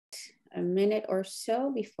a minute or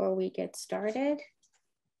so before we get started.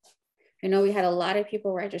 I know we had a lot of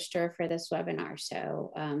people register for this webinar,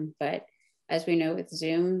 so, but as we know with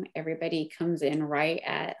Zoom, everybody comes in right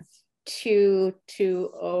at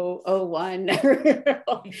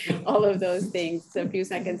 2:01, all of those things, a few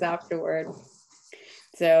seconds afterward.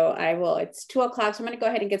 So it's 2 o'clock, so I'm going to go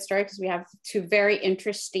ahead and get started because we have two very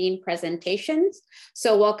interesting presentations.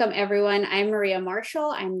 So welcome everyone. I'm Maria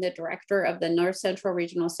Marshall. I'm the director of the North Central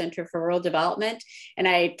Regional Center for Rural Development. And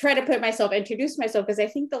I try to introduce myself because I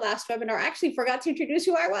think the last webinar I actually forgot to introduce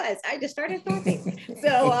who I was. I just started talking.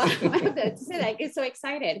 So I have to say that I get so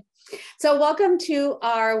excited. So welcome to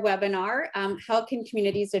our webinar, How Can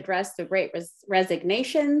Communities Address the Great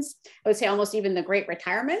Resignations? I would say almost even the great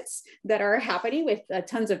retirements that are happening with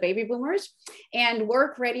tons of baby boomers, and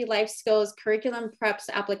work-ready life skills, curriculum preps,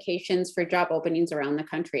 applications for job openings around the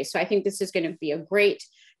country. So I think this is going to be a great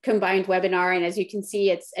combined webinar. And as you can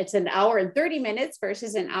see, it's an hour and 30 minutes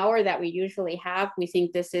versus an hour that we usually have. We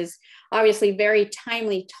think this is obviously very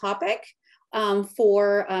timely topic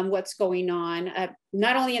for what's going on,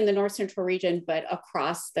 not only in the North Central region, but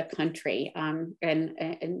across the country, and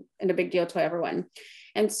a big deal to everyone.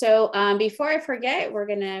 And so before I forget, we're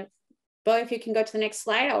gonna, Bo, if you can go to the next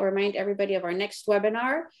slide, I'll remind everybody of our next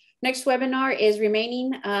webinar. Next webinar is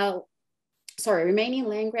remaining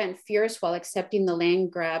land grant fierce while accepting the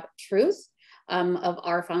land grab truth of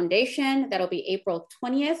our foundation. That'll be April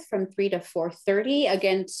 20th from 3 to 4:30.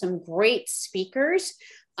 Again, some great speakers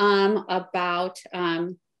about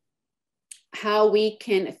how we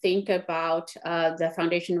can think about the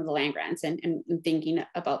foundation of the land grants and thinking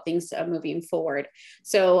about things moving forward.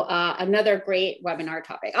 So another great webinar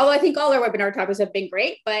topic. Although I think all our webinar topics have been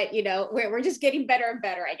great, but you know, we're just getting better and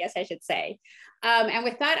better, I guess I should say. And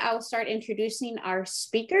with that, I'll start introducing our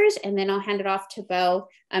speakers, and then I'll hand it off to Bo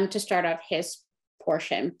to start off his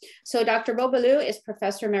portion. So Dr. Bo Ballou is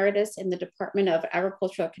Professor Emeritus in the Department of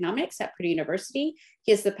Agricultural Economics at Purdue University.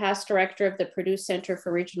 He is the past director of the Purdue Center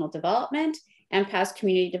for Regional Development and past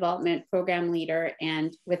community development program leader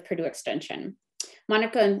and with Purdue Extension.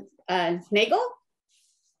 Monica Nagel,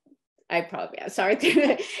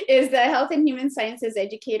 is the Health and Human Sciences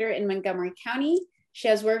educator in Montgomery County. She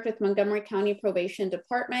has worked with Montgomery County Probation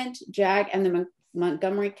Department, JAG, and the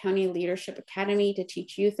Montgomery County Leadership Academy to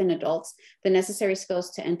teach youth and adults the necessary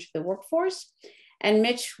skills to enter the workforce. And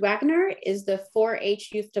Mitch Wagner is the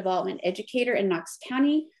 4-H youth development educator in Knox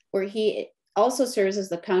County, where he also serves as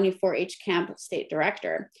the county 4-H camp state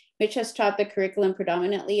director. Mitch has taught the curriculum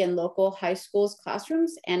predominantly in local high schools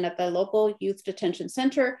classrooms and at the local youth detention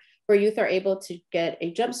center, where youth are able to get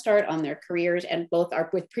a jump start on their careers, and both are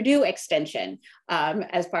with Purdue Extension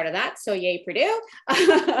as part of that. So yay, Purdue.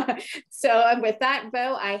 So with that,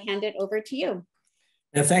 Bo, I hand it over to you.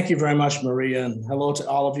 Yeah, thank you very much, Maria, and hello to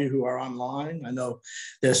all of you who are online. I know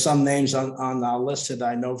there's some names on our list that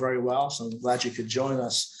I know very well, so I'm glad you could join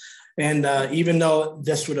us. And even though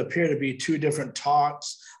this would appear to be two different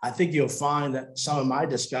talks, I think you'll find that some of my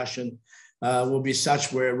discussion will be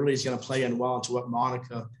such where it really is going to play in well into what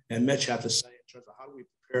Monica and Mitch have to say in terms of how do we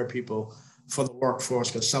prepare people for the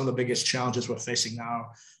workforce, because some of the biggest challenges we're facing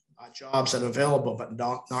now are jobs that are available, but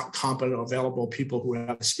not competent or available people who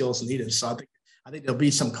have the skills needed. So I think there'll be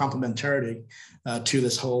some complementarity to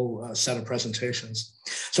this whole set of presentations.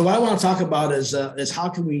 So what I want to talk about is how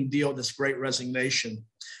can we deal with this great resignation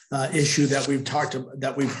issue that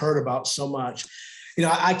we've heard about so much. You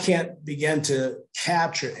know, I can't begin to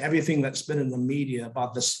capture everything that's been in the media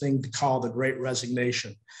about this thing called the Great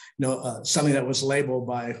Resignation. You know, something that was labeled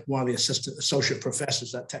by one of the associate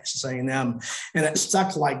professors at Texas A&M, and it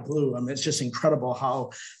stuck like glue. I mean, it's just incredible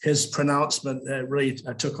how his pronouncement really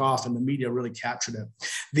took off, and the media really captured it.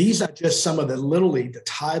 These are just some of the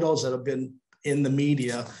titles that have been in the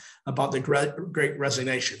media about the Great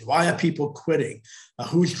Resignation. Why are people quitting?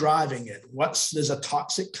 Who's driving it? There's a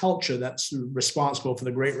toxic culture that's responsible for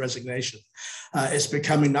the Great Resignation. It's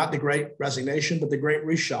becoming not the Great Resignation, but the Great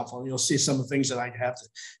Reshuffle. And you'll see some of the things that I have to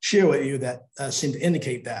share with you that seem to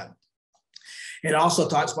indicate that. It also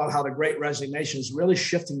talks about how the Great Resignation is really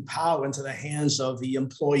shifting power into the hands of the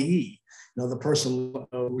employee, you know, the person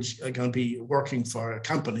who's going to be working for a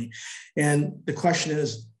company. And the question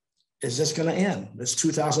is this going to end? Is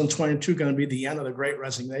 2022 going to be the end of the Great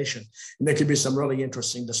Resignation? And there could be some really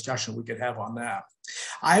interesting discussion we could have on that.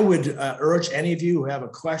 I would urge any of you who have a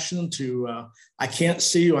question to, I can't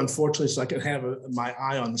see you, unfortunately, so I can have my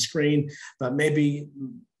eye on the screen, but maybe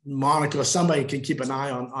Monica or somebody can keep an eye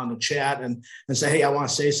on the chat and say, hey, I want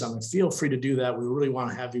to say something. Feel free to do that. We really want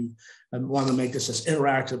to have you and want to make this as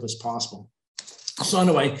interactive as possible. So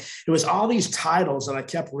anyway, it was all these titles that I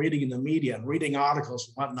kept reading in the media and reading articles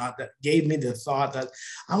and whatnot that gave me the thought that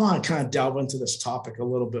I want to kind of delve into this topic a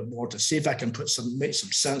little bit more to see if I can make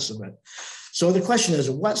some sense of it. So the question is,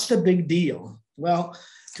 what's the big deal? Well,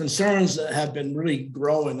 concerns have been really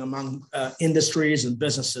growing among industries and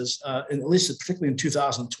businesses, at least particularly in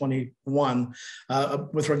 2021,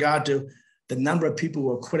 with regard to the number of people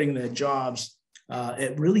who are quitting their jobs.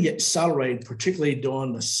 It really accelerated, particularly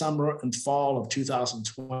during the summer and fall of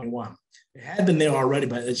 2021. It had been there already,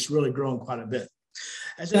 but it's really grown quite a bit.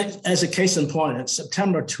 As a case in point, in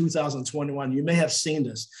September 2021, you may have seen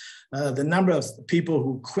this. The number of people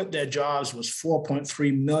who quit their jobs was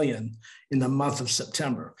 4.3 million in the month of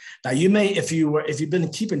September. Now, you may, if you've been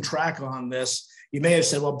keeping track on this, you may have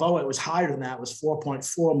said, well, Bo, it was higher than that, it was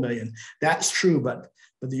 4.4 million. That's true, but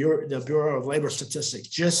the Bureau of Labor Statistics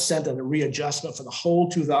just sent a readjustment for the whole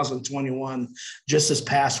 2021 just this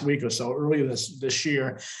past week or so, earlier this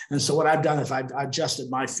year. And so what I've done is I've adjusted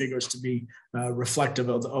my figures to be reflective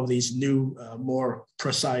of these new, more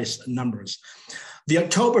precise numbers. The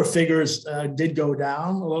October figures did go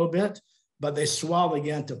down a little bit, but they swelled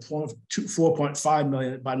again to 4.5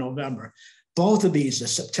 million by November. Both of these, the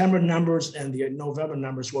September numbers and the November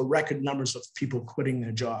numbers, were record numbers of people quitting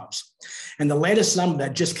their jobs. And the latest number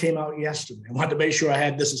that just came out yesterday, I wanted to make sure I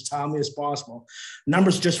had this as timely as possible.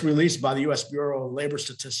 Numbers just released by the U.S. Bureau of Labor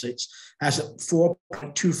Statistics has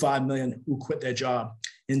 4.25 million who quit their job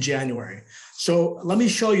in January. So let me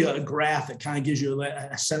show you a graph that kind of gives you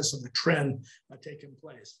a sense of the trend taking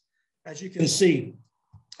place. As you can see,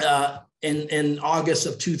 in August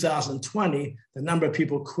of 2020, the number of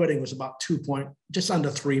people quitting was about just under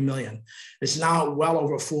 3 million. It's now well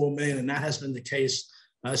over 4 million, and that has been the case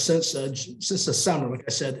since the summer, like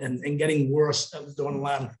I said, and getting worse during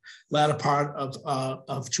the latter part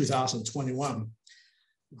of 2021.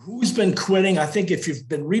 Who's been quitting? I think if you've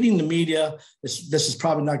been reading the media, this is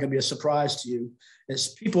probably not going to be a surprise to you.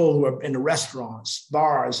 It's people who are in the restaurants,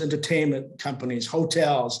 bars, entertainment companies,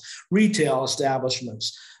 hotels, retail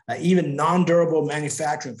establishments, even non-durable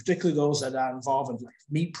manufacturing, particularly those that are involved in like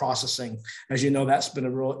meat processing. As you know, that's been a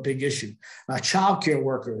real big issue. Childcare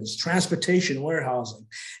workers, transportation, warehousing.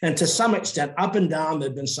 And to some extent, up and down, there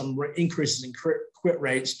have been some increases in quit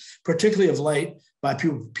rates, particularly of late by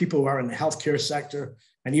people who are in the healthcare sector,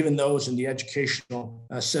 and even those in the educational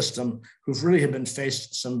system who've really have been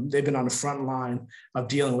they've been on the front line of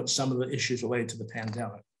dealing with some of the issues related to the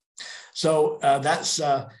pandemic. So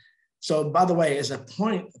so by the way, as a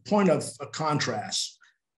point of contrast,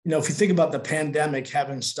 if you think about the pandemic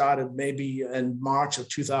having started maybe in March of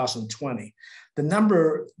 2020, the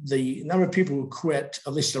number of people who quit,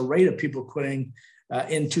 at least the rate of people quitting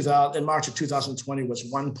in March of 2020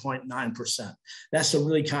 was 1.9%. That's a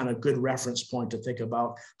really kind of good reference point to think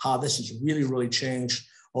about how this has really, really changed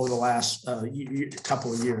over the last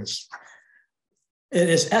couple of years. It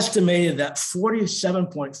is estimated that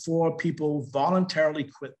 47.4 people voluntarily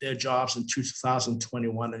quit their jobs in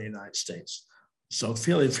 2021 in the United States. So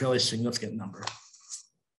fairly significant number.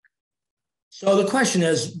 So the question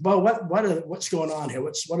is, well, what's going on here?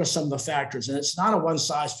 What are some of the factors? And it's not a one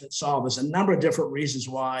size fits all. There's a number of different reasons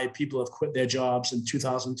why people have quit their jobs in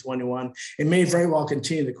 2021. It may very well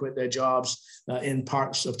continue to quit their jobs in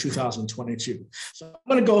parts of 2022. So I'm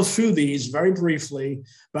going to go through these very briefly,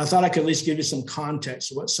 but I thought I could at least give you some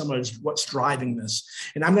context of what's driving this.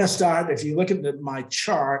 And I'm going to start, if you look at my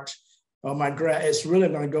chart, it's really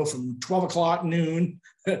going to go from 12 o'clock noon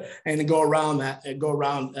and go around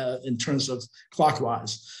in terms of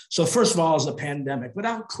clockwise. So first of all is the pandemic.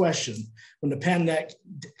 Without question, when the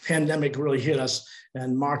pandemic really hit us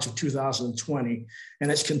in March of 2020,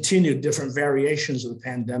 and it's continued different variations of the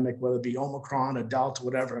pandemic, whether it be Omicron or Delta,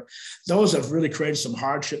 whatever, those have really created some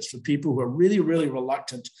hardships for people who are really, really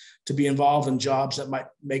reluctant to be involved in jobs that might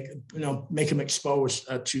make them exposed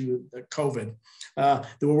to COVID.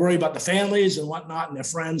 They were worried about the families and whatnot and their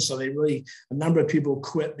friends. So a number of people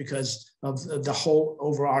quit because of the whole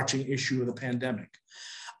overarching issue of the pandemic.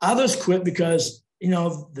 Others quit because,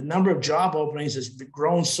 the number of job openings has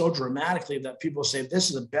grown so dramatically that people say,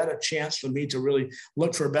 this is a better chance for me to really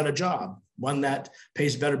look for a better job, one that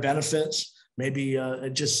pays better benefits, maybe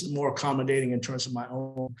just more accommodating in terms of my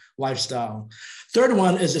own lifestyle. Third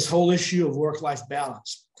one is this whole issue of work-life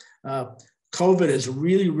balance. COVID has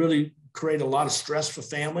really, really created a lot of stress for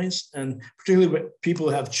families, and particularly with people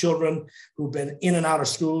who have children who've been in and out of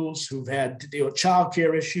schools, who've had to deal with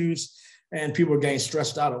childcare issues, and people are getting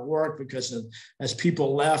stressed out at work because as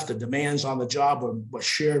people left, the demands on the job were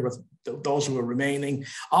shared with those who were remaining.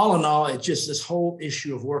 All in all, it's just this whole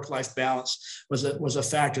issue of work-life balance was a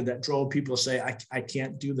factor that drove people to say, I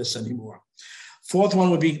can't do this anymore. Fourth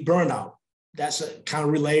one would be burnout. That's kind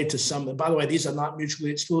of related to some. By the way, these are not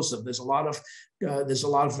mutually exclusive. There's a lot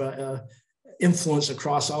of influence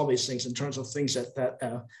across all these things in terms of things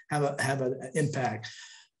that have an impact.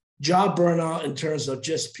 Job burnout in terms of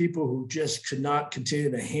just people who just could not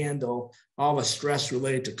continue to handle all the stress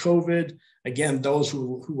related to COVID. Again, those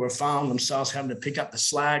who were found themselves having to pick up the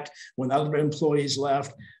slack when other employees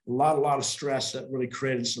left. A lot of stress that really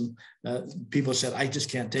created some people said, I just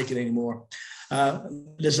can't take it anymore.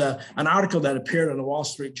 There's an article that appeared in the Wall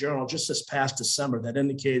Street Journal just this past December that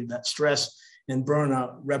indicated that stress and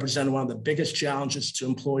burnout represented one of the biggest challenges to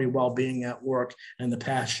employee well-being at work in the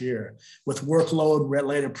past year, with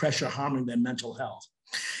workload-related pressure harming their mental health.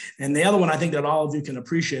 And the other one I think that all of you can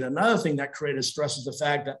appreciate, another thing that created stress is the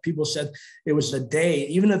fact that people said it was the day,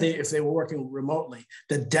 even if they were working remotely,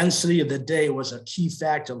 the density of the day was a key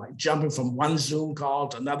factor, like jumping from one Zoom call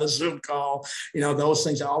to another Zoom call, those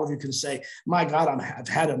things that all of you can say, my God, I've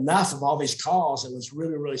had enough of all these calls. It was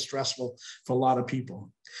really, really stressful for a lot of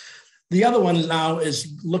people. The other one now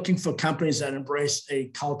is looking for companies that embrace a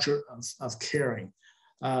culture of caring.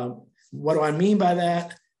 What do I mean by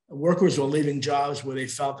that? Workers were leaving jobs where they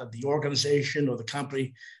felt that the organization or the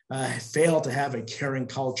company failed to have a caring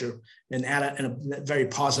culture and a very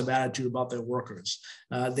positive attitude about their workers.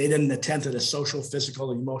 They didn't attend to the social,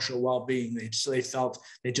 physical, and emotional well-being. So they felt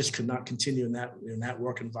they just could not continue in that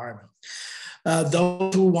work environment.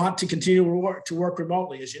 Those who want to continue to work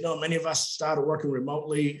remotely, as you know, many of us started working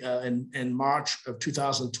remotely in March of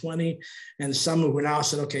 2020, and some who now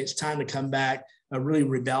said, okay, it's time to come back, really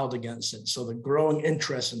rebelled against it. So the growing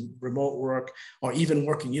interest in remote work, or even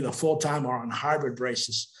working either full-time or on a hybrid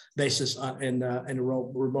basis in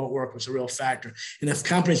remote work was a real factor. And if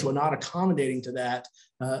companies were not accommodating to that,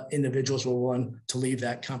 individuals were willing to leave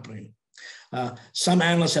that company. Some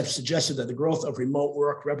analysts have suggested that the growth of remote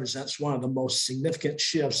work represents one of the most significant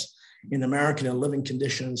shifts in American and living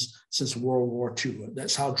conditions since World War II.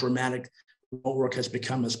 That's how dramatic remote work has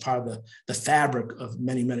become as part of the fabric of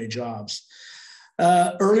many, many jobs.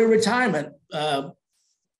 Early retirement.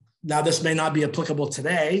 Now, this may not be applicable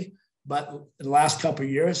today, but in the last couple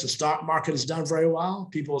of years, the stock market has done very well.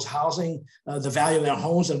 People's housing, the value of their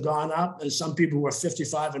homes have gone up. And some people who are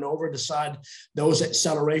 55 and over decide those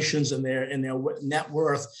accelerations in their net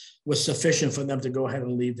worth was sufficient for them to go ahead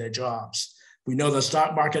and leave their jobs. We know the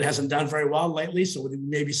stock market hasn't done very well lately, so we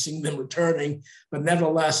may be seeing them returning. But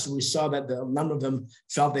nevertheless, we saw that a number of them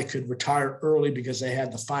felt they could retire early because they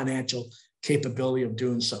had the financial capability of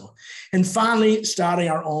doing so. And finally, starting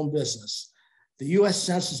our own business. The U.S.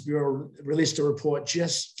 Census Bureau released a report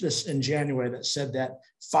just in January that said that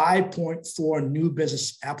 5.4 new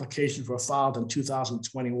business applications were filed in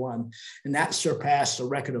 2021, and that surpassed a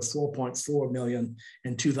record of 4.4 million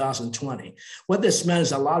in 2020. What this meant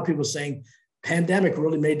is a lot of people saying pandemic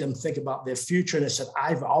really made them think about their future, and they said,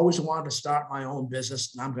 I've always wanted to start my own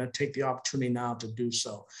business, and I'm going to take the opportunity now to do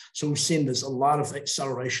so. So we've seen there's a lot of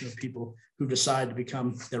acceleration of people who decide to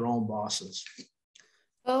become their own bosses.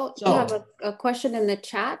 Well, you have a question in the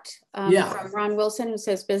chat from Ron Wilson, who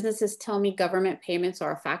says, businesses tell me government payments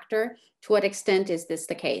are a factor. To what extent is this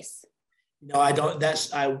the case? I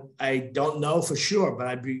don't know for sure,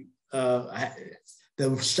 but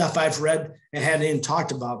the stuff I've read, I hadn't even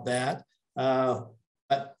talked about that.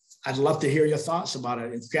 But I'd love to hear your thoughts about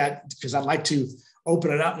it. In fact, because I'd like to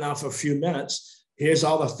open it up now for a few minutes. Here's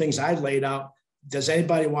all the things I laid out. Does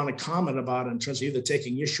anybody want to comment about it in terms of either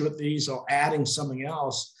taking issue with these or adding something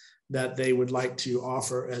else that they would like to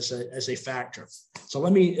offer as a factor? So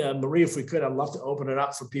let me, Marie, if we could, I'd love to open it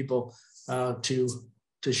up for people to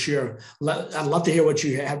share. I'd love to hear what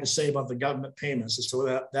you have to say about the government payments as to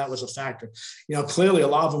whether that was a factor. Clearly a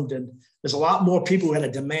lot of them did. There's a lot more people who had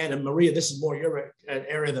a demand, and Maria, this is more your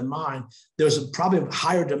area than mine. There was probably a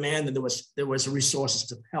higher demand than there was resources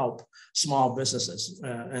to help small businesses,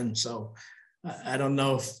 and so I don't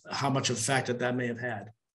know how much of a factor that may have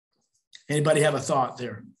had. Anybody have a thought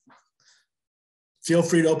there? Feel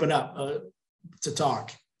free to open up to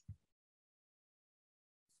talk.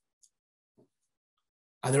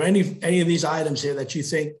 Are there any of these items here that you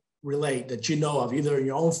think relate, that you know of, either in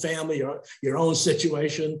your own family or your own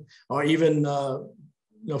situation, or even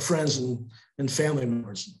friends and family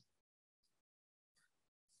members?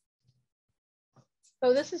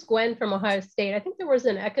 So this is Gwen from Ohio State. I think there was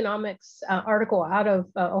an economics article out of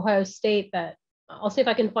Ohio State that I'll see if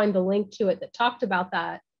I can find the link to it that talked about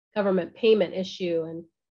that government payment issue. And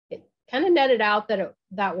it kind of netted out that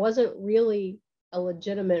that wasn't really a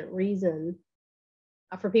legitimate reason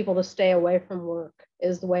for people to stay away from work,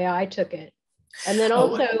 is the way I took it. And then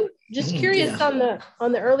also just curious on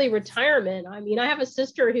the early retirement. I mean, I have a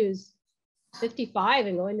sister who's 55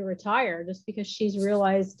 and going to retire just because she's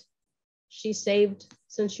realized she saved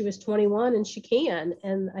since she was 21 and she can.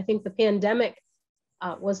 And I think the pandemic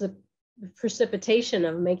was the precipitation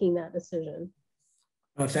of making that decision.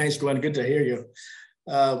 Thanks, Gwen. Good to hear you.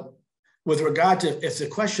 With regard to if the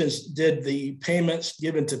questions, did the payments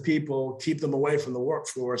given to people keep them away from the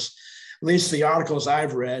workforce, at least the articles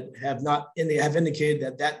I've read have indicated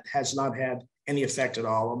that that has not had any effect at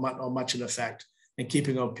all, or much an effect in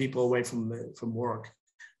keeping people away from work.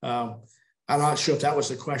 I'm not sure if that was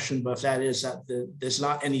the question, but if that is, there's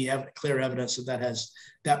not any clear evidence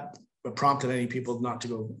that prompted any people not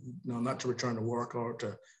to return to work or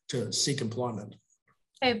to seek employment.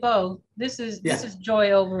 Hey, Bo, this is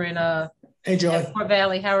Joy over in hey, Joy. Fort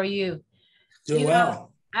Valley. How are you? Doing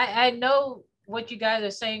well. I know what you guys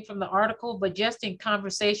are saying from the article, but just in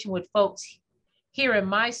conversation with folks here in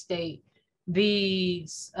my state,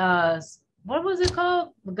 these what was it called?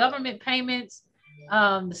 The government payments,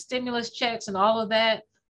 the stimulus checks and all of that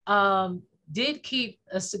did keep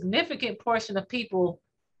a significant portion of people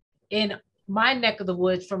in my neck of the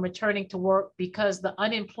woods from returning to work because the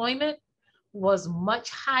unemployment was much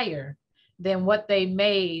higher than what they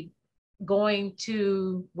made going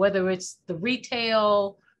to, whether it's the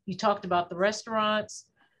retail, you talked about the restaurants,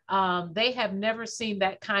 they have never seen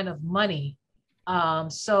that kind of money.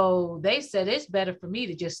 So they said it's better for me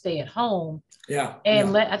to just stay at home. Yeah.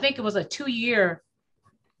 And I think it was a 2-year,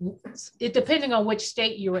 depending on which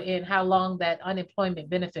state you were in, how long that unemployment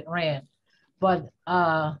benefit ran. But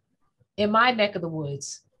in my neck of the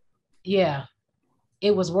woods, yeah,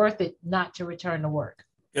 it was worth it not to return to work.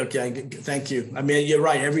 Okay, thank you. I mean, you're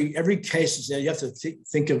right. Every case is there. You have to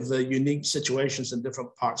think of the unique situations in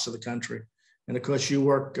different parts of the country. And of course, you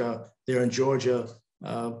work there in Georgia.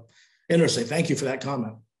 Interesting. Thank you for that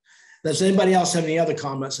comment. Does anybody else have any other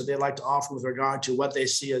comments that they'd like to offer with regard to what they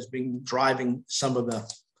see as being driving some of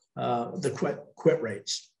the quit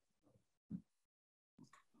rates?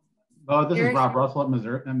 Well, this is Rob Russell at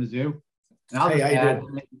Mizzou. And I'll just add,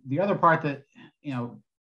 the other part that,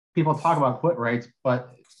 people talk about quit rates, but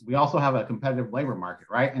we also have a competitive labor market,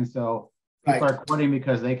 right? And so people are quitting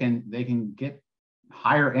because they can get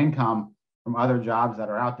higher income from other jobs that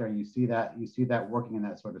are out there. And you see that working in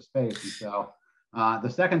that sort of space. And so the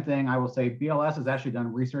second thing I will say, BLS has actually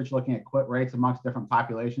done research looking at quit rates amongst different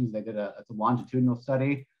populations. They did it's a longitudinal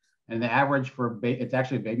study, and the average it's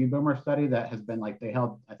actually a baby boomer study that has been they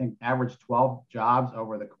held, I think, average 12 jobs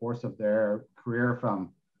over the course of their career from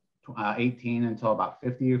 18 until about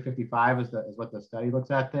 50 or 55 is what the study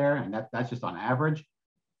looks at there. And that's just on average.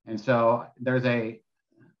 And so the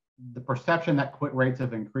perception that quit rates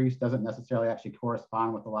have increased doesn't necessarily actually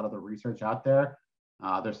correspond with a lot of the research out there.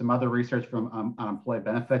 There's some other research from unemployed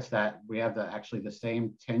benefits that we have actually the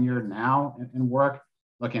same tenure now in work,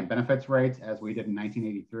 looking at benefits rates as we did in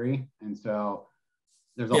 1983. And so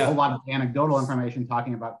there's a whole lot of anecdotal information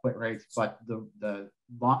talking about quit rates, but the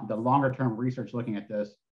longer term research looking at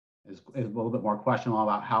this is a little bit more questionable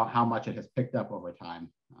about how much it has picked up over time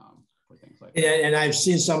for things like that. And I've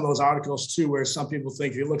seen some of those articles too, where some people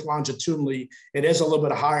think if you look longitudinally, it is a little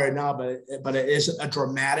bit higher now, but it is a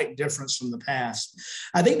dramatic difference from the past.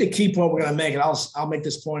 I think the key point we're going to make, and I'll make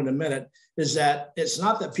this point in a minute, is that it's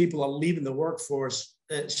not that people are leaving the workforce.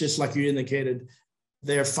 It's just like you indicated,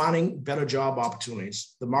 they're finding better job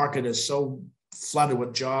opportunities. The market is so flooded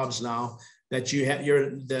with jobs now that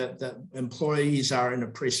the employees are in a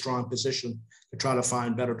pretty strong position to try to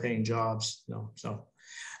find better paying jobs. So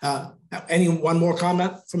one more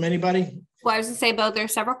comment from anybody? Well, I was gonna say, Bo,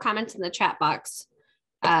 there's several comments in the chat box.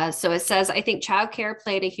 So it says, I think childcare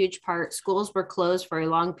played a huge part. Schools were closed for a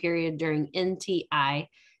long period during NTI,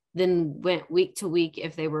 then went week to week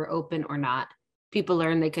if they were open or not. People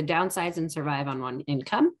learned they could downsize and survive on one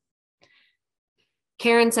income.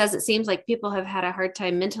 Karen says, it seems like people have had a hard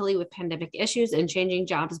time mentally with pandemic issues, and changing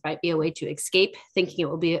jobs might be a way to escape, thinking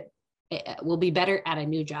it will be better at a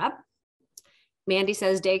new job. Mandy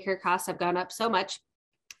says, daycare costs have gone up so much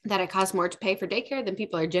that it costs more to pay for daycare than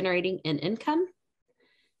people are generating in income.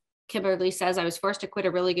 Kimberly says, I was forced to quit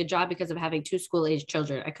a really good job because of having 2 school-aged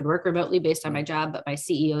children. I could work remotely based on my job, but my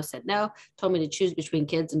CEO said no, told me to choose between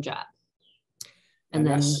kids and job. And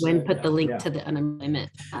then Gwen put the link to the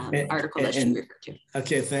unemployment article that she referred to.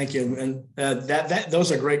 Okay, thank you. And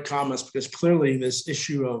those are great comments, because clearly this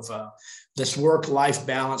issue of this work-life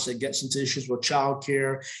balance that gets into issues with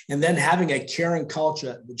childcare, and then having a caring culture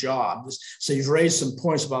at the job. So you've raised some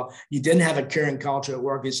points about you didn't have a caring culture at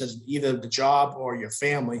work. It says either the job or your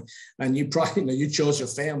family, and you probably you chose your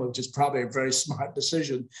family, which is probably a very smart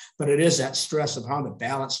decision. But it is that stress of how to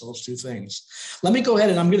balance those two things. Let me go ahead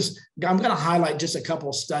and I'm going to highlight just a couple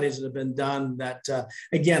of studies that have been done that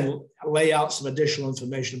again lay out some additional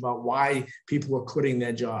information about why people were quitting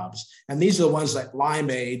their jobs. And these are the ones that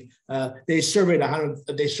Limeade. They surveyed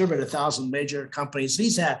 1,000 major companies.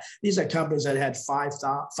 These are companies that had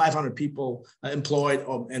 500 people employed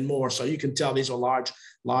and more. So you can tell these are large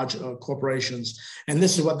corporations. And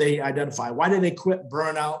this is what they identify. Why did they quit?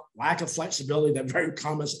 Burnout, lack of flexibility, that very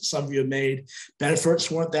comments that some of you have made. Benefits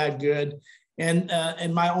weren't that good.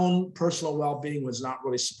 And my own personal well-being was not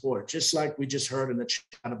really supported. Just like we just heard in the chat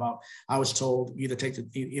about, I was told either take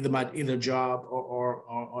either job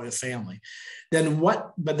or your family. Then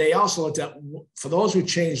what? But they also looked at, for those who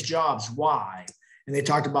changed jobs, why? And they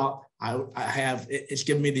talked about it's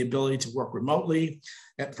given me the ability to work remotely.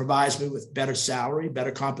 It provides me with better salary,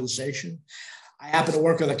 better compensation. I happen to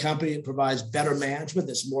work with a company that provides better management,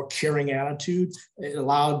 that's more caring attitude. It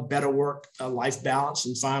allowed better work-life balance.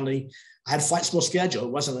 And finally, I had a flexible schedule.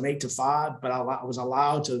 It wasn't an 8 to 5, but I was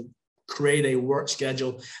allowed to create a work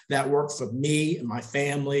schedule that worked for me and my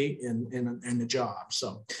family and the job.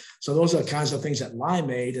 So those are the kinds of things that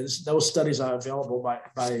Limeade, and those studies are available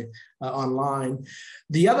by online.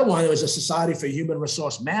 The other one was a Society for Human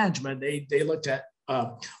Resource Management. They looked at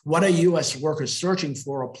what are U.S. workers searching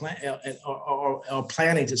for or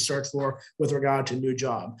planning to search for with regard to a new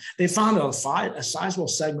job? They found that a sizable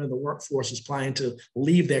segment of the workforce is planning to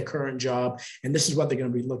leave their current job, and this is what they're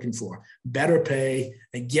going to be looking for. Better pay,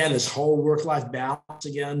 again, this whole work-life balance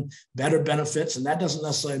again, better benefits, and that doesn't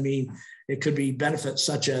necessarily mean it could be benefits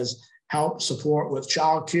such as help support with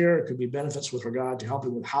childcare. It could be benefits with regard to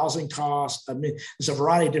helping with housing costs. I mean, there's a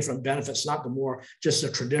variety of different benefits, not just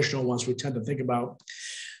the traditional ones we tend to think about.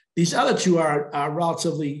 These other two are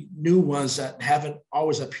relatively new ones that haven't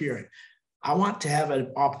always appeared. I want to have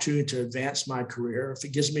an opportunity to advance my career. If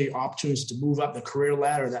it gives me opportunities to move up the career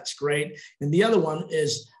ladder, that's great. And the other one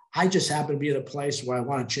is I just happen to be at a place where I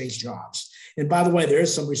want to change jobs. And by the way, there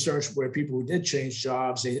is some research where people who did change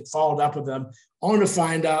jobs, they followed up with them only to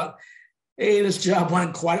find out, hey, this job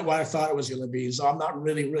wasn't quite what I thought it was going to be. So I'm not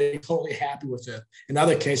really totally happy with it. In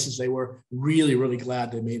other cases, they were really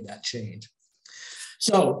glad they made that change.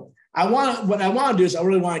 So what I want to do is I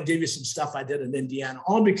really want to give you some stuff I did in Indiana,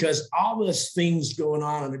 only because all this things going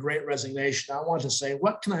on in the Great Resignation. I want to say,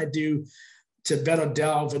 what can I do to better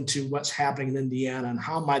delve into what's happening in Indiana, and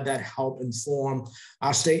how might that help inform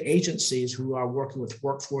our state agencies who are working with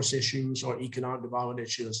workforce issues or economic development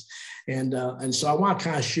issues. And so I want to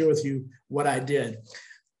kind of share with you what I did.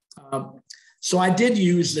 So I did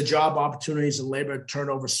use the Job Opportunities and Labor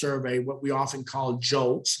Turnover Survey, what we often call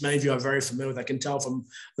JOLTS. Many of you are very familiar with. I can tell from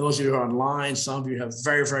those of you who are online, some of you are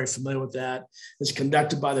very familiar with that. It's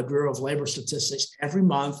conducted by the Bureau of Labor Statistics every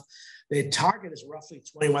month. The target is roughly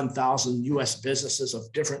 21,000 US businesses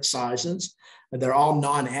of different sizes. They're all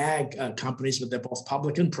non-ag companies, but they're both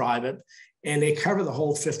public and private. And they cover the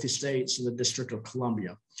whole 50 states in the District of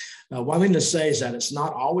Columbia. One thing to say is that it's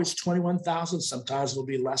not always 21,000. Sometimes it'll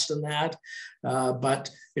be less than that. But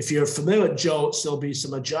if you're familiar with JOLTS, there'll be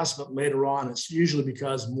some adjustment later on. It's usually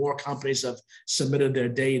because more companies have submitted their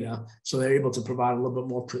data, so they're able to provide a little bit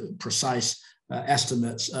more precise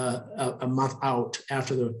estimates a month out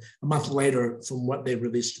a month later from what they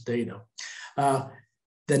released the data.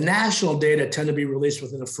 The national data tend to be released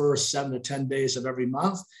within the first 7 to 10 days of every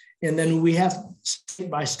month. And then we have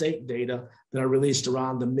state-by-state data that are released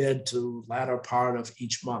around the mid to latter part of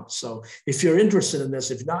each month. So if you're interested in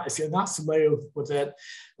this, if you're not familiar with it,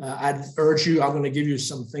 I'd urge you, I'm going to give you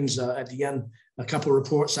some things at the end, a couple of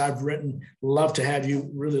reports I've written. Love to have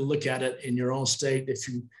you really look at it in your own state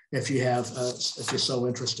if you're so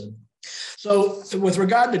interested. So with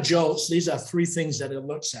regard to JOLTS, these are three things that it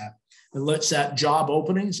looks at. It looks at job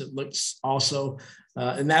openings. It looks also,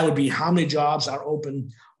 and that would be how many jobs are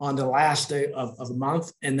open on the last day of the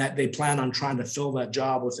month, and that they plan on trying to fill that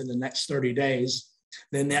job within the next 30 days.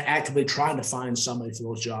 Then they're actively trying to find somebody for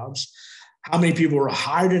those jobs. How many people were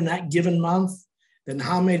hired in that given month? Then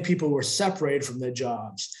how many people were separated from their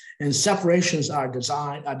jobs? And separations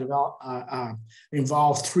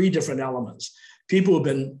involve three different elements. People who've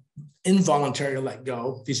been involuntarily let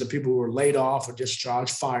go. These are people who were laid off or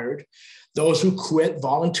discharged, fired. those who quit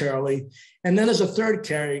voluntarily. And then there's a third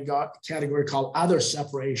category called other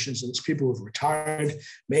separations. And it's people who've retired,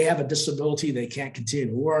 may have a disability, they can't continue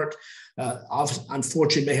to work,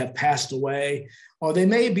 unfortunately may have passed away, or they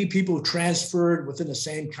may be people who transferred within the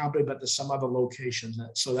same company, but to some other location.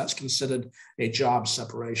 So that's considered a job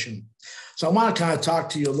separation. So I want to kind of talk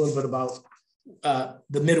to you a little bit about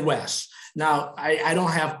the Midwest. Now, I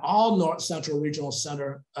don't have all North Central Regional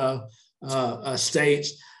Center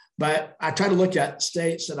states, but I try to look at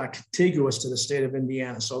states that are contiguous to the state of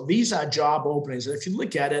Indiana. So these are job openings. And if you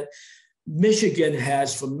look at it, Michigan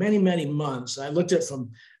has for many, many months, I looked at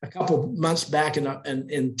from a couple months back in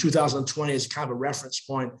 2020 as kind of a reference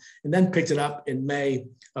point, and then picked it up in May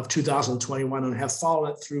of 2021 and have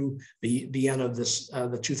followed it through the end of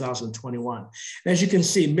the 2021. And as you can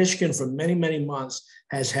see, Michigan for many, many months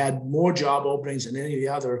has had more job openings than any of the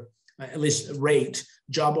other, at least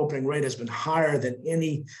job opening rate has been higher than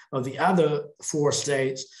any of the other 4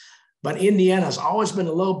 states. But Indiana has always been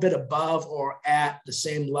a little bit above or at the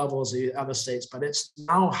same level as the other states, but it's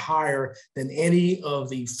now higher than any of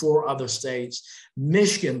the 4 other states.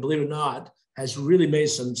 Michigan, believe it or not, has really made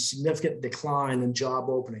some significant decline in job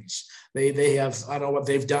openings. They have, I don't know what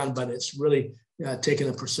they've done, but it's really taken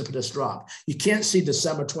a precipitous drop. You can't see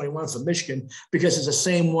December 21 for Michigan because it's the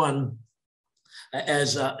same one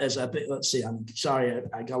as let's see, I'm sorry,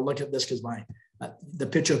 I got to look at this because the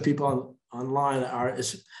picture of people online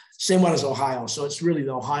is same one as Ohio. So it's really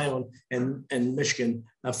the Ohio and Michigan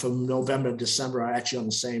from November to December are actually on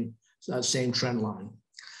the same trend line.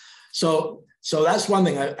 So that's one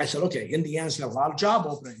thing I said, okay, Indiana's got a lot of job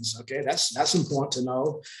openings. Okay, that's important to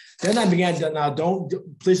know. Then I began to, now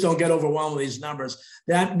please don't get overwhelmed with these numbers.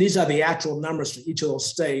 These are the actual numbers for each of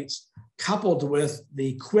those states, coupled with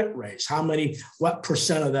the quit rates. What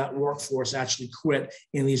percent of that workforce actually quit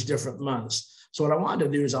in these different months? So what I wanted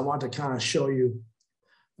to do is I want to kind of show you.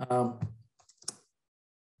 One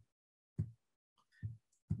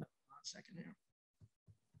second here.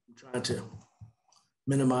 I'm trying to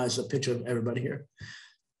minimize the picture of everybody here.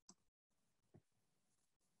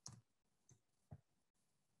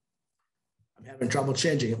 I'm having trouble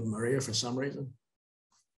changing it, Maria, for some reason.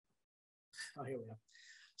 Oh, here we go.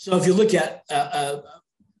 So if you look at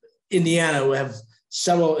Indiana, we have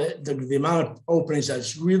several, the amount of openings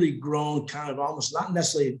that's really grown kind of almost not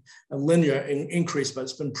necessarily a linear increase, but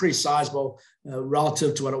it's been pretty sizable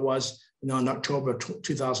relative to what it was in October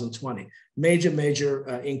 2020.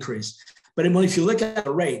 Major increase. But if you look at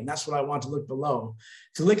the rate, and that's what I want to look below,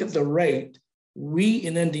 if you look at the rate, we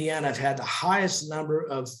in Indiana have had the highest number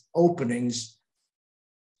of openings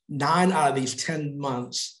 9 out of these 10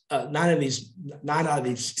 months, 9 out of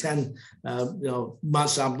these 10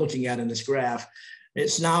 months I'm looking at in this graph.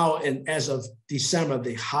 It's now, as of December,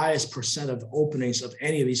 the highest percent of openings of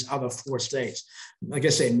any of these other 4 states. Like I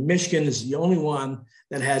say, Michigan is the only one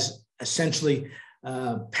that has essentially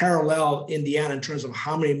parallel Indiana in terms of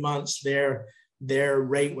how many months their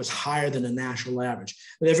rate was higher than the national average.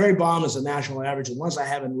 But the very bottom is the national average. And ones I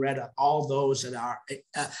haven't read are all those that are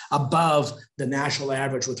above the national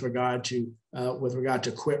average with regard to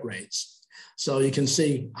quit rates. So you can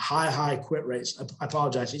see high quit rates. I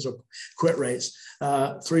apologize, these are quit rates.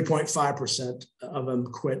 3.5% of them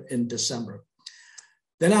quit in December.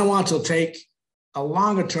 Then I want to take a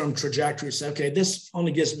longer term trajectory, say, okay, this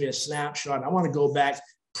only gives me a snapshot. I want to go back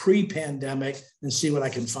pre-pandemic and see what I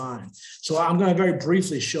can find. So I'm going to very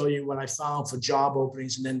briefly show you what I found for job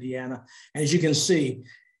openings in Indiana. And as you can see,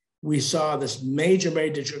 we saw this major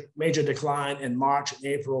decline in March and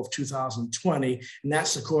April of 2020. And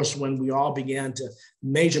that's, of course, when we all began to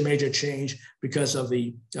major change because of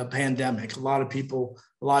the pandemic. A lot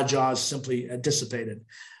of jobs simply dissipated.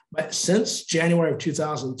 But since January of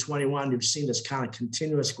 2021, you've seen this kind of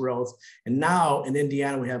continuous growth. And now in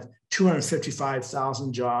Indiana, we have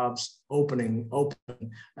 255,000 jobs open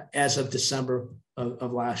as of December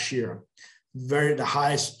of last year. The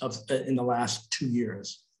highest in the last 2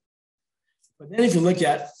 years. But then if you look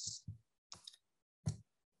at,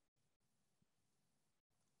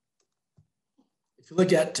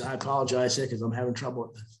 I apologize here because I'm having trouble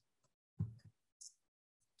with this.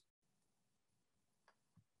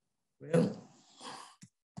 Well,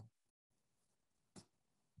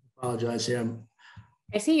 apologize here.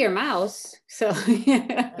 I see your mouse, so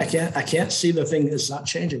I can't see the thing. It's not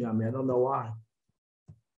changing on me. I don't know why.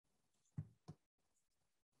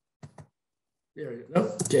 There we go.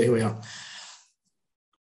 Okay, here we are.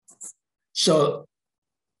 So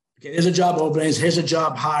Okay, here's a job openings, here's a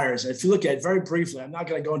job hires. If you look at it very briefly, I'm not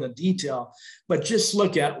going to go into detail, but just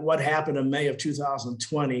look at what happened in May of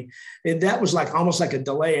 2020. And that was like almost like a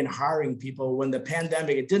delay in hiring people when the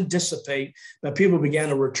pandemic, it didn't dissipate, but people began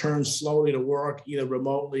to return slowly to work, either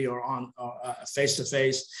remotely or on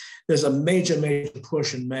face-to-face. There's a major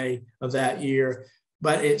push in May of that year,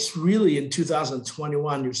 but it's really in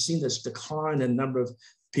 2021, you've seen this decline in number of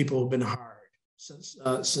people who've been hired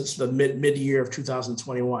since the mid-year of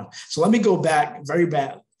 2021. So let me go back very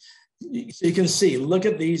back. So you can see, look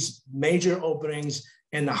at these major openings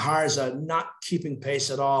and the hires are not keeping pace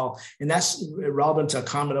at all. And that's relevant to a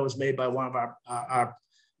comment that was made by one of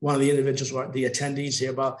the individuals, the attendees here,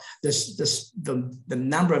 about the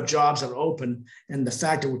number of jobs that are open and the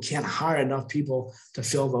fact that we can't hire enough people to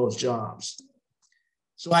fill those jobs.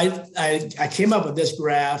 So I came up with this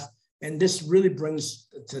graph. And this really brings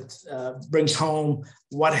home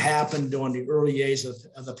what happened during the early days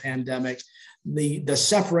of the pandemic. The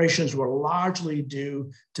separations were largely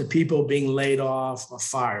due to people being laid off or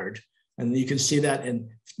fired. And you can see that in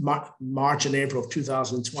March and April of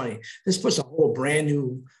 2020. This puts a whole brand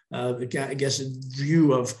new,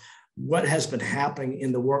 view of what has been happening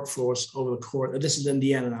in the workforce over the course. This is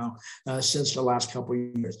Indiana now, since the last couple of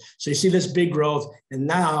years. So you see this big growth. And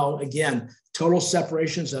now, again, total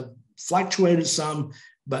separations have fluctuated some,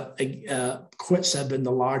 but quits have been the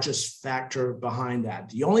largest factor behind that.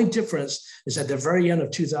 The only difference is at the very end of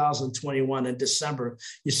 2021 in December,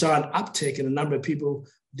 you saw an uptick in the number of people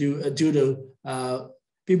due to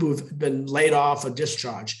people who've been laid off or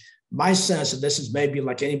discharged. My sense of this is maybe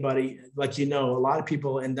like anybody, like a lot of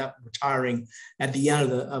people end up retiring at the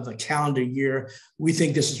end of a calendar year. We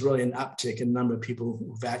think this is really an uptick in the number of people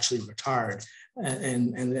who've actually retired.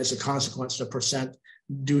 And as a consequence, the percent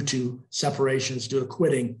due to separations, due to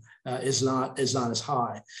quitting, is not as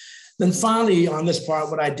high. Then finally, on this part,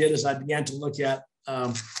 what I did is I began to look at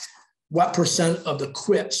what percent of the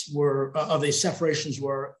quits of the separations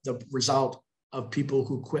were the result of people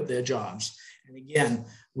who quit their jobs. And again,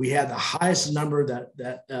 we had the highest number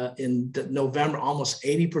that in November, almost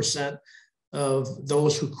 80% of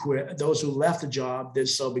those who left the job did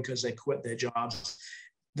so because they quit their jobs.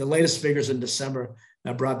 The latest figures in December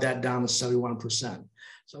brought that down to 71%.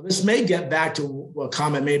 So this may get back to a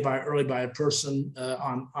comment made earlier by a person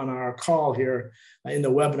on our call here in the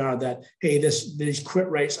webinar that, hey, these quit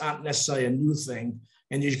rates aren't necessarily a new thing.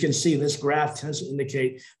 And you can see this graph tends to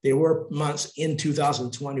indicate there were months in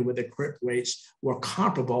 2020 where the quit rates were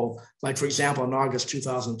comparable, like for example, in August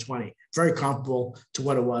 2020, very comparable to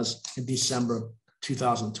what it was in December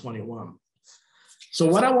 2021. So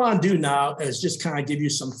what I want to do now is just kind of give you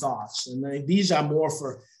some thoughts. And these are more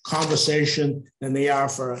for conversation than they are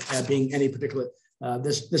for being any particular,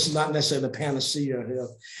 this is not necessarily the panacea here.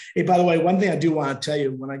 Hey, by the way, one thing I do want to tell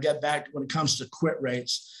you when it comes to quit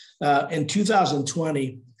rates, in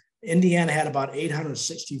 2020, Indiana had about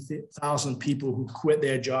 860,000 people who quit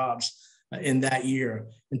their jobs in that year.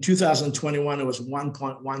 In 2021, it was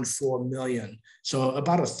 1.14 million. So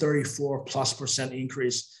about a 34+%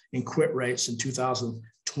 increase in quit rates in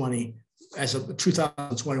 2020 as of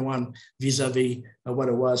 2021 vis-a-vis what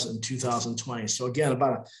it was in 2020. So again,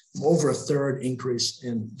 about over a third increase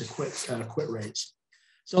in the quit rates.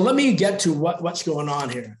 So let me get to what's going on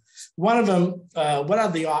here. One of them, what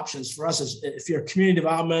are the options for us is if you're a community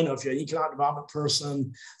development or if you're an economic development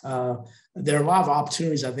person, there are a lot of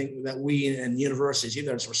opportunities, I think, that we in universities,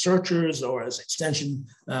 either as researchers or as extension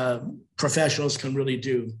professionals can really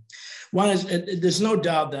do. One is, there's no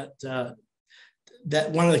doubt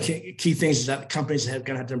that one of the key things is that companies are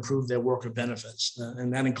going to have to improve their worker benefits,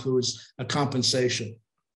 and that includes a compensation.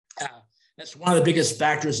 That's one of the biggest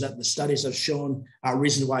factors that the studies have shown are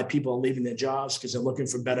reasons why people are leaving their jobs, because they're looking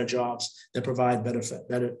for better jobs that provide better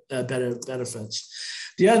benefits.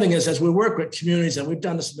 The other thing is, as we work with communities, and we've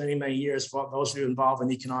done this many, many years for those who are involved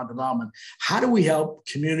in economic development, how do we help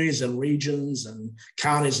communities and regions and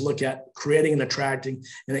counties look at creating and attracting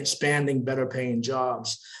and expanding better paying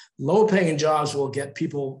jobs? Low paying jobs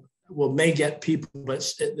may get people,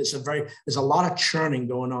 but there's a lot of churning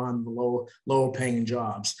going on in the lower paying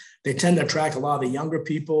jobs. They tend to attract a lot of the younger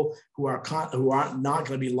people who are not going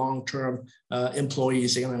to be long-term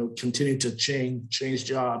employees. They're going to continue to change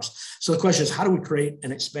jobs. So the question is, how do we create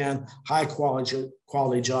and expand high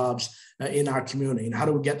quality jobs in our community? And how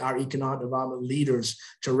do we get our economic development leaders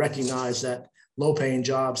to recognize that low-paying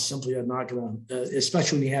jobs simply are not going to,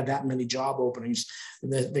 especially when you have that many job openings,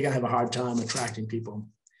 they're going to have a hard time attracting people.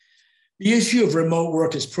 The issue of remote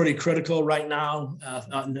work is pretty critical right now,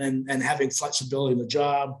 and having flexibility in the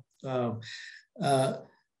job.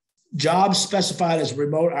 Jobs specified as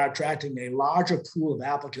remote are attracting a larger pool of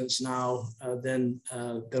applicants now than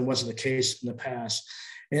was the case in the past.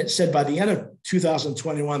 And it said by the end of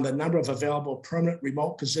 2021, the number of available permanent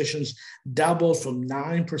remote positions doubled from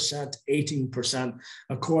 9% to 18%,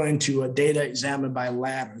 according to data examined by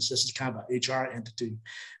Ladders. This is kind of an HR entity.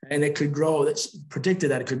 And it could grow, it's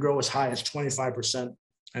predicted that it could grow as high as 25%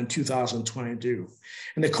 in 2022.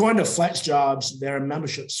 And according to Flex Jobs, their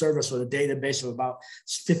membership service with a database of about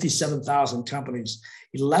 57,000 companies,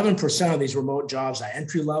 11% of these remote jobs are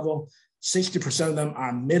entry level, 60% of them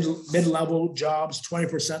are mid-level jobs,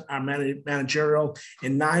 20% are managerial,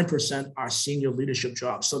 and 9% are senior leadership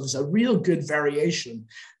jobs. So there's a real good variation,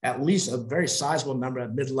 at least a very sizable number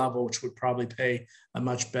at mid-level, which would probably pay a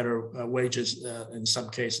much better wages in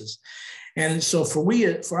some cases. And so for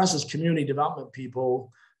us as community development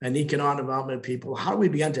people and economic development people, how do we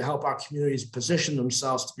begin to help our communities position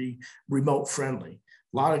themselves to be remote friendly?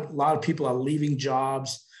 A lot of people are leaving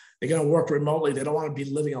jobs. They're going to work remotely. They don't want to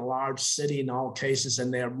be living in a large city in all cases,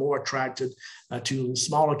 and they are more attracted to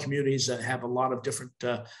smaller communities that have a lot of different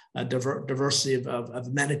diversity of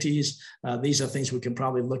amenities. These are things we can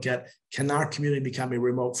probably look at. Can our community become a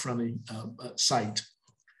remote-friendly site?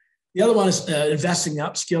 The other one is investing in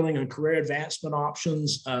upskilling and career advancement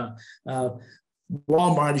options.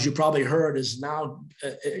 Walmart, as you probably heard, is now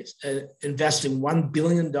investing $1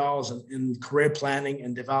 billion in career planning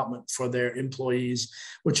and development for their employees,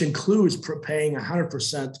 which includes paying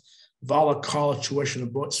 100% of all the college tuition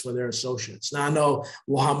and books for their associates. Now, I know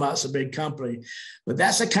Walmart's a big company, but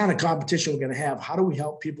that's the kind of competition we're going to have. How do we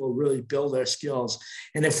help people really build their skills?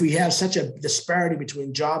 And if we have such a disparity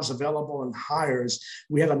between jobs available and hires,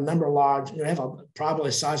 we have probably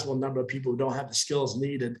a sizable number of people who don't have the skills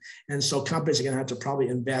needed. And so companies are going to have to probably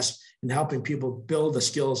invest in helping people build the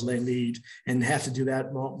skills they need, and have to do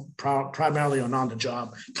that primarily on the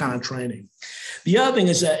job kind of training. The other thing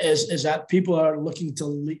is that people are looking to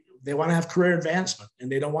leave. They want to have career advancement,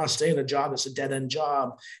 and they don't want to stay in a job that's a dead-end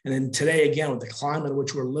job. And then today, again, with the climate in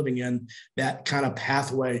which we're living in, that kind of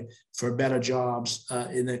pathway for better jobs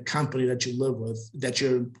in the company that you live with, that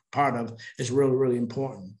you're part of, is really, really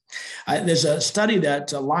important. There's a study that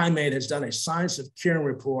Limeade has done, a Science of Caring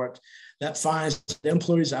report, that finds that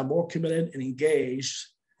employees are more committed and engaged.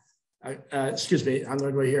 I'm going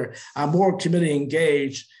to go here. Are more committed and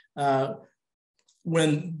engaged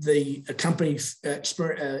when the company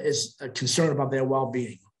is concerned about their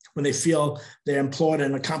well-being, when they feel they're employed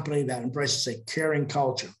in a company that embraces a caring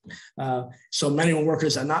culture. So many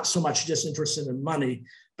workers are not so much just interested in money,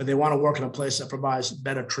 but they want to work in a place that provides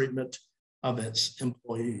better treatment of its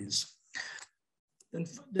employees. And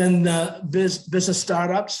then business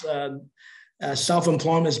startups,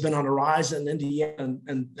 self-employment has been on the rise in Indiana,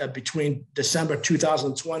 and between December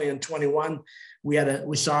 2020 and 21, we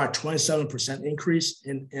saw a 27% increase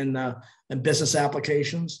in business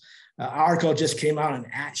applications. Article just came out in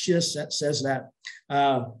Axios that says that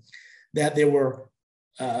there were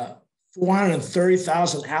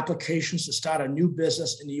 430,000 applications to start a new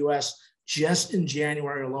business in the U.S. just in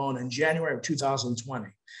January alone, in January of 2020.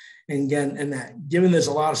 And again, given there's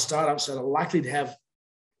a lot of startups that are likely to have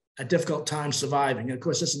a difficult time surviving. And of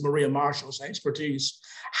course, this is Maria Marshall's expertise.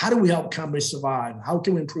 How do we help companies survive? How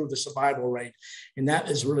can we improve the survival rate? And that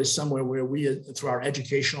is really somewhere where we, through our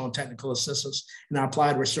educational and technical assistance and our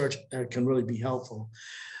applied research, can really be helpful.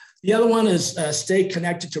 The other one is stay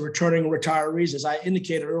connected to returning retirees. As I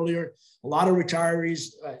indicated earlier, a lot of retirees,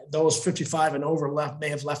 those 55 and over may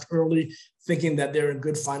have left early, thinking that they're in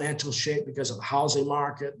good financial shape because of the housing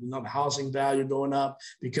market, the housing value going up,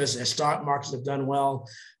 because their stock markets have done well,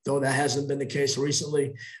 though that hasn't been the case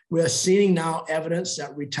recently. We're seeing now evidence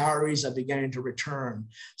that retirees are beginning to return.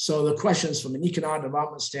 So the question is, from an economic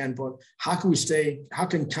development standpoint, how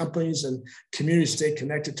can companies and communities stay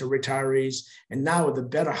connected to retirees? And now with the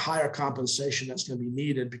better, higher compensation that's going to be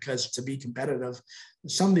needed, because to be competitive,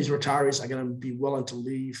 some of these retirees are going to be willing to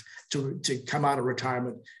leave, to come out of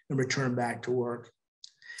retirement and return back to work.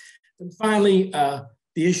 And finally,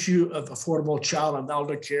 the issue of affordable child and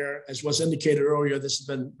elder care, as was indicated earlier, this has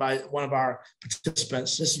been by one of our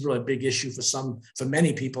participants. This is really a big issue for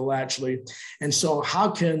many people, actually. And so how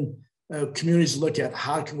can communities look at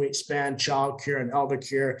how can we expand child care and elder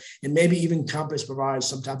care, and maybe even companies provide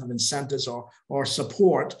some type of incentives or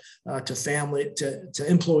support to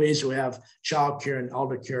employees who have child care and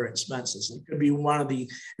elder care expenses. It could be one of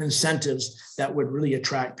the incentives that would really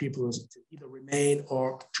attract people to either remain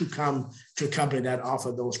or to come to a company that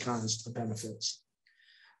offer those kinds of benefits.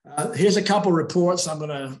 Here's a couple reports I'm going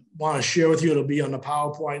to want to share with you. It'll be on the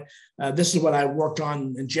PowerPoint. This is what I worked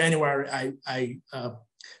on in January. I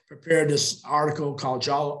prepared this article called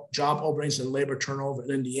Job Openings and Labor Turnover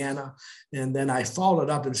in Indiana. And then I followed it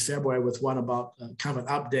up in February with one about kind of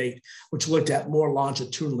an update, which looked at more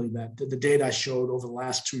longitudinally the data I showed over the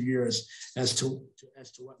last 2 years as to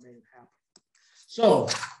what may have happened. So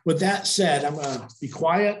with that said, I'm going to be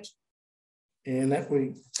quiet. And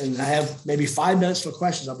I have maybe 5 minutes for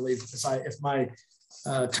questions, I believe, if my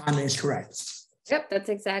timing is correct. Yep, that's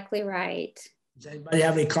exactly right. Does anybody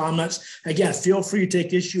have any comments? Again, feel free to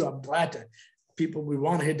take issue. I'm glad to we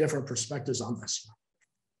want to hear different perspectives on this.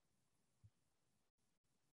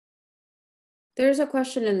 There's a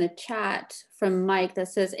question in the chat from Mike that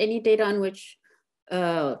says, any data on which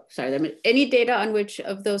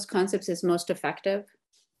of those concepts is most effective?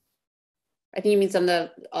 I think he means on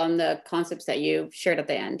the concepts that you shared at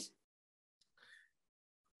the end.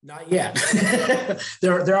 Not yet.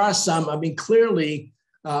 there are some. I mean, clearly,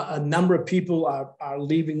 a number of people are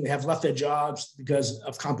leaving, have left their jobs because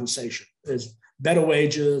of compensation. There's better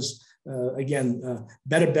wages,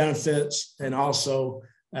 better benefits, and also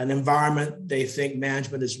an environment they think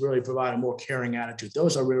management is really providing a more caring attitude.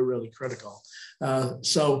 Those are really, really critical.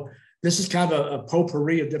 So this is kind of a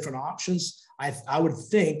potpourri of different options. I would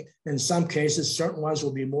think in some cases, certain ones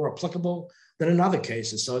will be more applicable than in other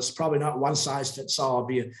cases. So it's probably not one size fits all. It'll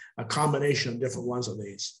be a combination of different ones of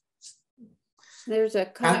these. There's a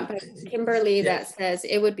comment by Kimberly that says,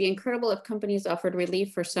 it would be incredible if companies offered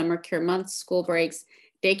relief for summer care months, school breaks,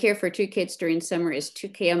 daycare for 2 kids during summer is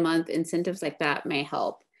 $2K a month. Incentives like that may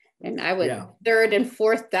help. And I would third and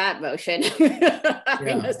fourth that motion.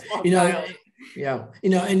 And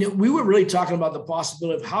we were really talking about the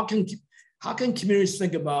possibility of how can communities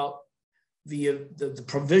think about the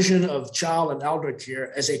provision of child and elder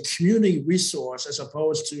care as a community resource, as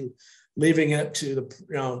opposed to leaving it to the,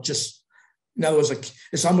 in other words,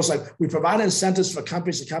 it's almost like we provide incentives for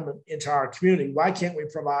companies to come into our community. Why can't we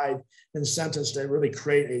provide incentives to really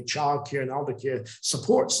create a child care and elder care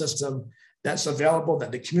support system that's available,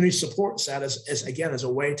 that the community supports that as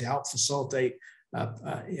a way to help facilitate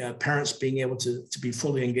parents being able to be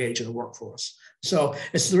fully engaged in the workforce. So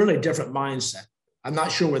it's really a different mindset. I'm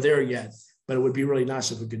not sure we're there yet, but it would be really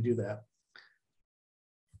nice if we could do that.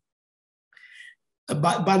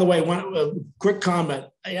 By the way, one quick comment.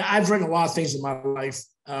 I've written a lot of things in my life,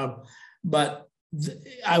 but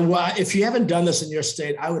if you haven't done this in your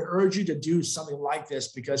state, I would urge you to do something like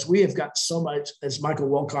this, because we have got so much, as Michael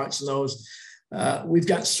Wilcox knows, we've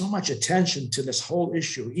got so much attention to this whole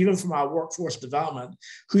issue, even from our workforce development,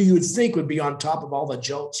 who you would think would be on top of all the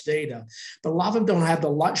JOLTS data. But a lot of them don't have the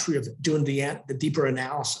luxury of doing the deeper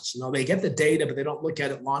analysis. They get the data, but they don't look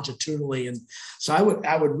at it longitudinally. And so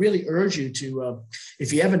I would really urge you to,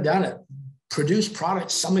 if you haven't done it, produce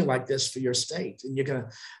products, something like this for your state. And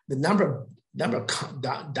the number of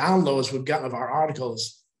downloads we've gotten of our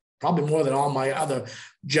articles, probably more than all my other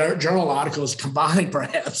journal articles combined,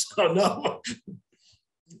 perhaps. I don't know.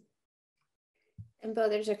 And Bo,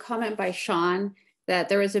 there's a comment by Sean that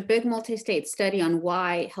there was a big multi-state study on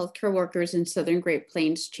why healthcare workers in Southern Great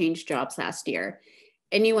Plains changed jobs last year.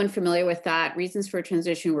 Anyone familiar with that? Reasons for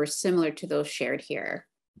transition were similar to those shared here.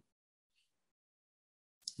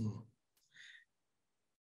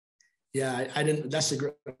 Yeah, I didn't. That's a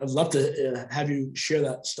great. I'd love to have you share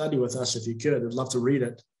that study with us if you could. I'd love to read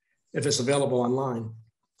it if it's available online.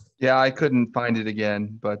 Yeah, I couldn't find it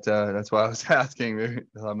again, but that's why I was asking.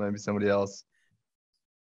 Maybe somebody else.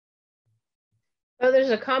 Oh, there's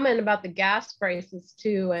a comment about the gas prices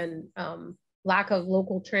too, and lack of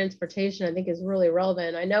local transportation, I think, is really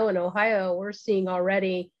relevant. I know in Ohio, we're seeing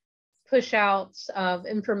already push outs of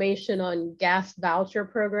information on gas voucher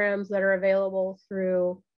programs that are available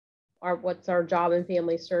through what's our job and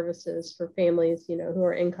family services for families, who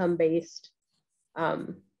are income based.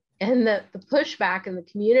 And the pushback in the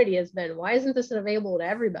community has been, why isn't this available to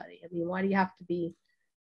everybody? I mean, why do you have to be,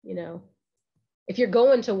 if you're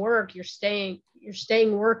going to work, you're staying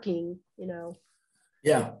working,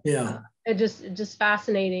 Yeah. It just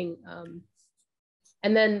fascinating.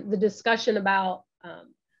 And then the discussion about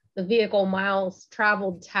the vehicle miles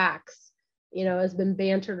traveled tax, has been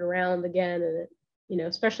bantered around again, and it,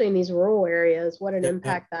 especially in these rural areas, what an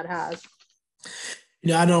impact that has. I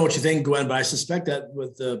don't know what you think, Gwen, but I suspect that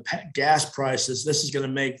with the gas prices, this is going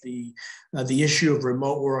to make the issue of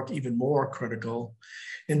remote work even more critical.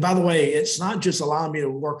 And by the way, it's not just allowing me to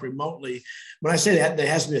work remotely. When I say that there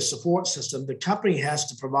has to be a support system, the company has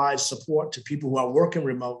to provide support to people who are working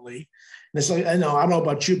remotely. it's like, I don't know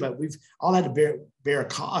about you, but we've all had to bear a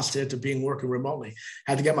cost to being working remotely.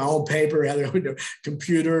 Had to get my own paper, had a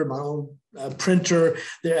computer, my own printer,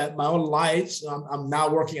 my own lights. I'm now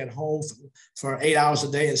working at home for 8 hours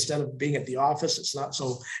a day instead of being at the office. It's not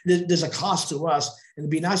so, there's a cost to us. And it'd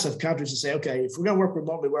be nice if countries to say, okay, if we're going to work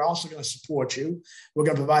remotely, we're also going to support you. We're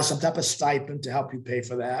going to provide some type of stipend to help you pay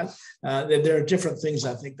for that. There are different things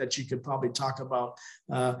I think that you could probably talk about.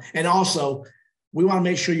 And also, we want to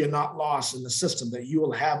make sure you're not lost in the system, that you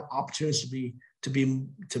will have opportunities to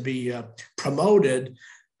be promoted,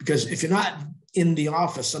 because if you're not in the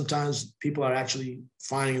office, sometimes people are actually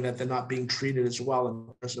finding that they're not being treated as well in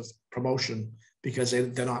terms of promotion because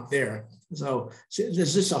they're not there. So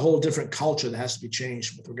there's just a whole different culture that has to be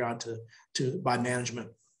changed with regard to by management.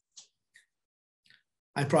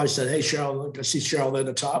 I probably said, hey, Cheryl, I see Cheryl at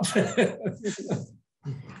the top.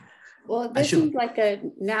 Well, this seems like a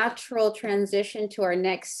natural transition to our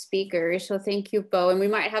next speaker. So thank you, Bo. And we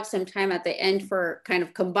might have some time at the end for kind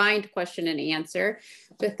of combined question and answer.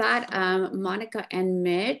 With that, Monica and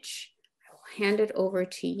Mitch, I will hand it over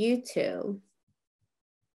to you two.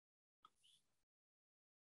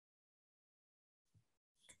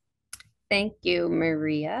 Thank you,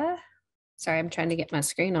 Maria. Sorry, I'm trying to get my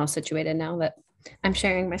screen all situated now that I'm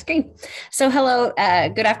sharing my screen. So hello,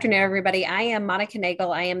 good afternoon, everybody. I am Monica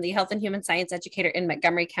Nagel. I am the Health and Human Science Educator in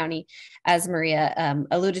Montgomery County, as Maria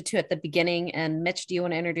alluded to at the beginning. And Mitch, do you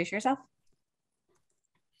want to introduce yourself?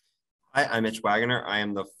 Hi, I'm Mitch Wagoner. I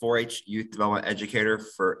am the 4-H Youth Development Educator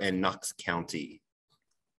in Knox County.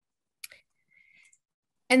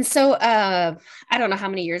 And so I don't know how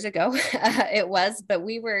many years ago it was, but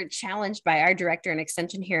we were challenged by our director in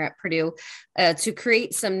extension here at Purdue to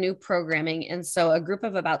create some new programming. And so a group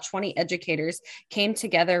of about 20 educators came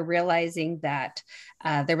together realizing that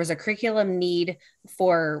there was a curriculum need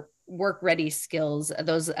for work-ready skills,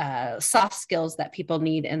 those soft skills that people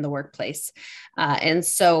need in the workplace. And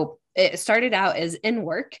so it started out as in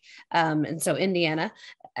work. And so Indiana,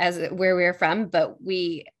 as where we're from, but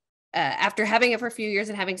we after having it for a few years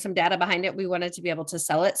and having some data behind it, we wanted to be able to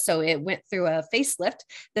sell it. So it went through a facelift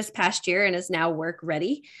this past year and is now work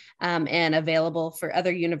ready and available for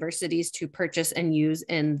other universities to purchase and use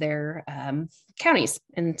in their counties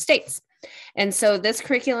and states. And so this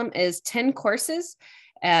curriculum is 10 courses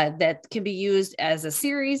that can be used as a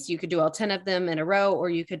series. You could do all 10 of them in a row, or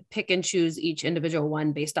you could pick and choose each individual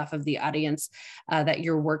one based off of the audience that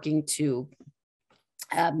you're working to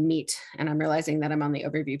meet. And I'm realizing that I'm on the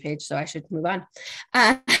overview page, so I should move on.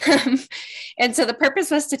 And so the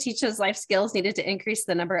purpose was to teach those life skills needed to increase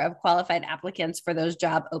the number of qualified applicants for those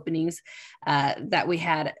job openings that we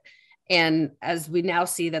had. And as we now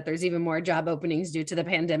see that there's even more job openings due to the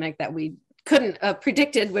pandemic that we couldn't have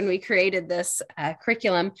predicted when we created this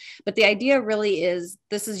curriculum. But the idea really is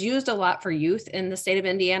this is used a lot for youth in the state of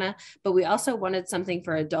Indiana, but we also wanted something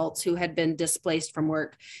for adults who had been displaced from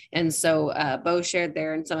work. And so Bo shared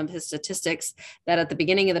there in some of his statistics that at the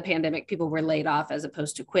beginning of the pandemic, people were laid off as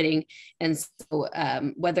opposed to quitting. And so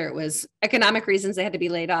whether it was economic reasons they had to be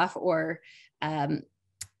laid off or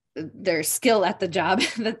their skill at the job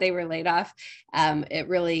that they were laid off,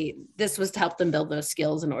 this was to help them build those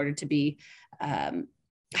skills in order to be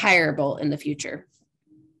hireable in the future.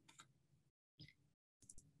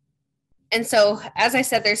 And so, as I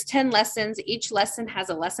said, there's 10 lessons. Each lesson has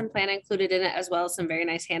a lesson plan included in it, as well as some very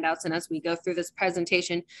nice handouts. And as we go through this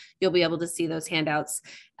presentation, you'll be able to see those handouts.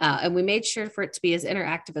 And we made sure for it to be as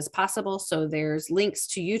interactive as possible. So there's links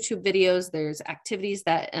to YouTube videos, there's activities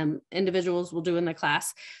that individuals will do in the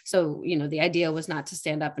class. So, the idea was not to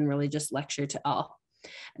stand up and really just lecture to all.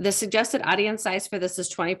 The suggested audience size for this is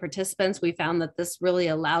 20 participants. We found that this really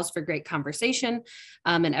allows for great conversation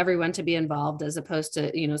and everyone to be involved, as opposed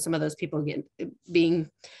to, some of those people being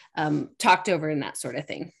talked over and that sort of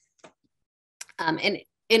thing. And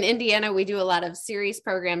in Indiana, we do a lot of series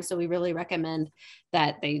programs, so we really recommend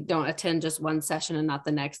that they don't attend just one session and not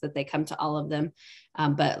the next, that they come to all of them.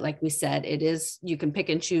 But like we said, you can pick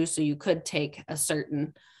and choose, so you could take a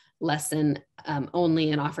certain lesson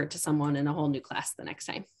only and offer it to someone in a whole new class the next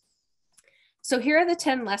time. So here are the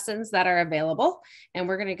 10 lessons that are available, and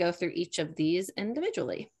we're going to go through each of these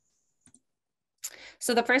individually.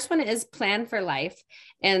 So the first one is plan for life.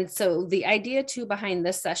 And so the idea too behind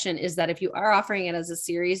this session is that if you are offering it as a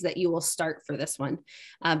series, that you will start for this one,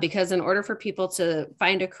 because in order for people to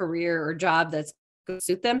find a career or job that's going to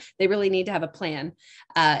suit them, they really need to have a plan.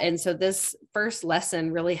 And so this first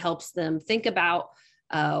lesson really helps them think about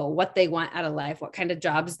what they want out of life, what kind of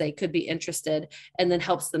jobs they could be interested, and then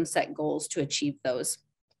helps them set goals to achieve those.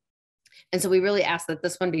 And so we really ask that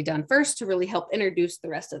this one be done first to really help introduce the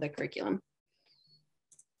rest of the curriculum.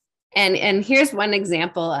 And here's one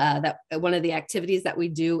example that one of the activities that we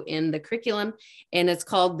do in the curriculum, and it's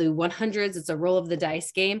called the 100s. It's a roll of the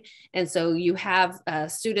dice game. And so you have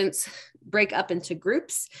students break up into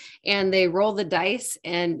groups and they roll the dice.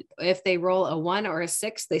 And if they roll a 1 or a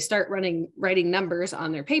 6, they start writing numbers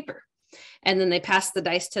on their paper. And then they pass the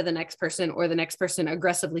dice to the next person, or the next person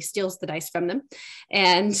aggressively steals the dice from them.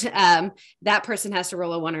 And that person has to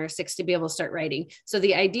roll a 1 or a 6 to be able to start writing. So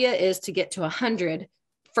the idea is to get to 100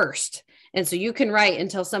 first. And so you can write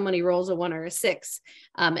until somebody rolls a 1 or a 6.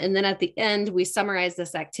 And then at the end, we summarize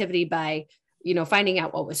this activity by, finding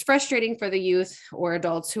out what was frustrating for the youth or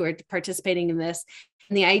adults who are participating in this.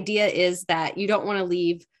 And the idea is that you don't want to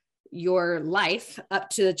leave your life up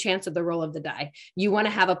to the chance of the roll of the die. You want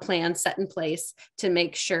to have a plan set in place to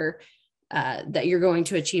make sure that you're going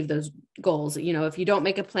to achieve those goals. If you don't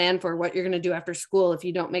make a plan for what you're going to do after school, if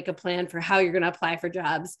you don't make a plan for how you're going to apply for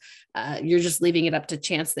jobs, you're just leaving it up to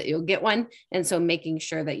chance that you'll get one. And so making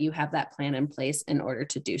sure that you have that plan in place in order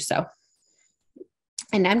to do so.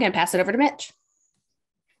 And now I'm going to pass it over to Mitch.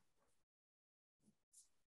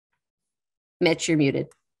 Mitch, you're muted.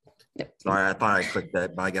 Yep. Sorry, I thought I clicked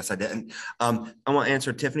that, but I guess I didn't. I want to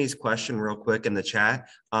answer Tiffany's question real quick in the chat.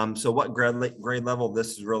 So what grade level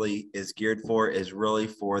this is geared for is really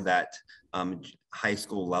for that high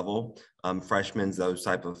school level, freshmen, those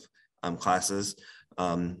type of classes.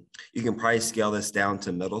 You can probably scale this down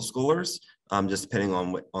to middle schoolers, just depending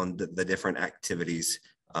on the different activities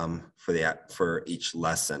for each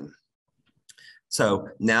lesson. So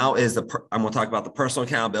now I'm going to talk about the personal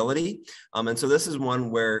accountability. And so this is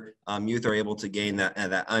one where youth are able to gain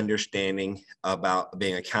that understanding about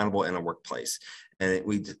being accountable in a workplace. And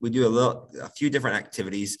we do a few different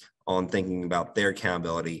activities on thinking about their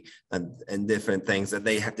accountability and different things that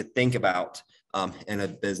they have to think about in a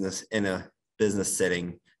business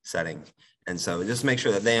setting. And so just make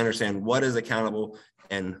sure that they understand what is accountable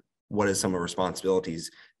and what is some of the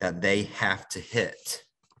responsibilities that they have to hit.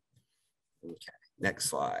 Okay. Next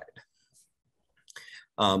slide.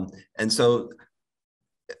 And so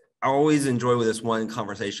I always enjoy with this one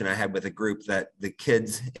conversation I had with a group that the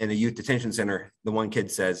kids in a youth detention center, the one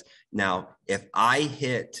kid says, now, if I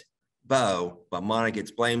hit Bo, but Monica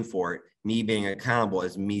gets blamed for it, me being accountable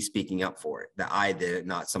is me speaking up for it, that I did it,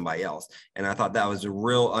 not somebody else. And I thought that was a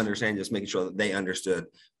real understanding, just making sure that they understood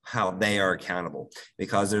how they are accountable,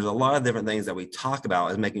 because there's a lot of different things that we talk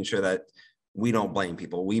about, is making sure that we don't blame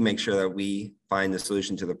people. We make sure that we find the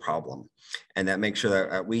solution to the problem, and that make sure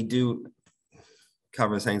that we do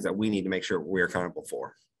cover the things that we need to make sure we're accountable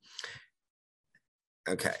for.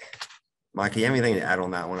 Okay. Mike, do you have anything to add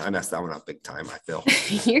on that one? I messed that one up big time, I feel.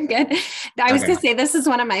 You're good. I was going to say, this is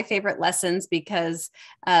one of my favorite lessons, because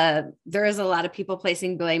there is a lot of people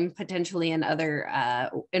placing blame potentially in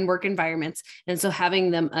in work environments. And so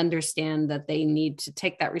having them understand that they need to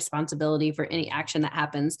take that responsibility for any action that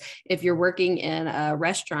happens. If you're working in a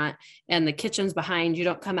restaurant and the kitchen's behind, you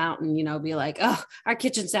don't come out and, be like, oh, our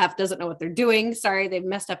kitchen staff doesn't know what they're doing. Sorry, they've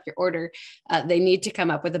messed up your order. They need to come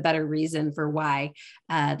up with a better reason for why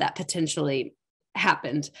that potentially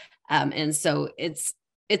happened. And so it's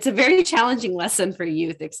a very challenging lesson for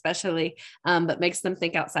youth, especially, but makes them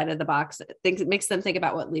think outside of the box. It makes them think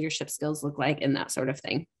about what leadership skills look like and that sort of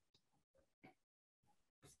thing.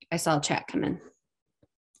 I saw a chat come in.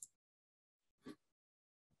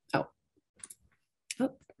 Oh,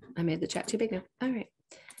 I made the chat too big now. All right.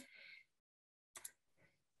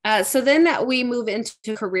 So then we move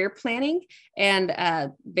into career planning,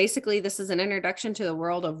 and basically this is an introduction to the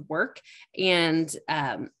world of work, and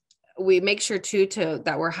we make sure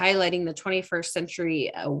that we're highlighting the 21st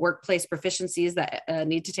century workplace proficiencies that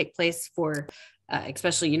need to take place for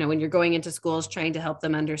especially, when you're going into schools, trying to help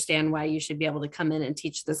them understand why you should be able to come in and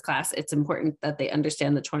teach this class. It's important that they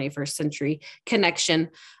understand the 21st century connection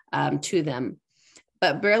to them.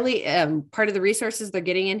 But really, part of the resources they're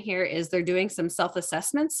getting in here is they're doing some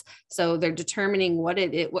self-assessments. So they're determining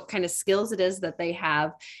what kind of skills it is that they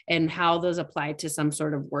have and how those apply to some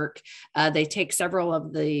sort of work. They take several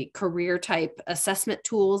of the career type assessment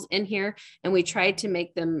tools in here, and we tried to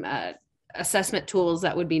make them assessment tools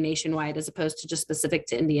that would be nationwide as opposed to just specific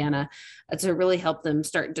to Indiana, to really help them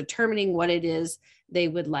start determining what it is they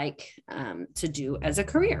would like to do as a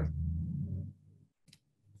career.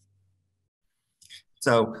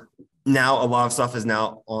 So now a lot of stuff is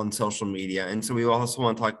now on social media. And so we also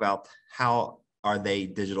want to talk about how are they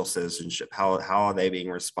digital citizenship? How are they being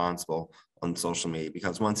responsible on social media?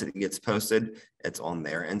 Because once it gets posted, it's on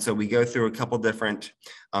there. And so we go through a couple different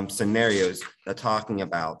scenarios that talking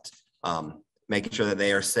about making sure that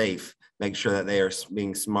they are safe, making sure that they are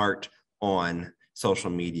being smart on social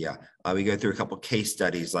media. We go through a couple case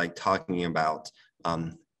studies, like talking about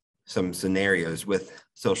some scenarios with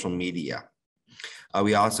social media.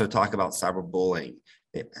 We also talk about cyberbullying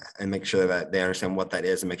and make sure that they understand what that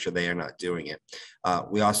is and make sure they are not doing it.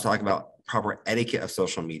 We also talk about proper etiquette of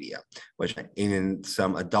social media, which even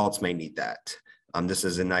some adults may need that. This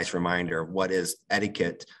is a nice reminder of what is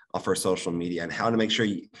etiquette for social media and how to make sure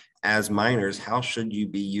you, as minors, how should you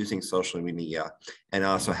be using social media, and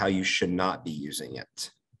also how you should not be using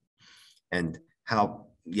it. And how,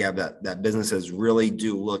 yeah, that businesses really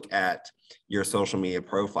do look at your social media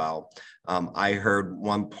profile. I heard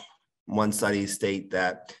one study state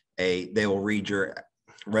that they will read your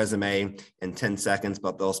resume in 10 seconds,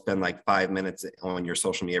 but they'll spend like 5 minutes on your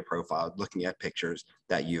social media profile looking at pictures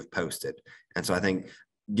that you've posted. And so I think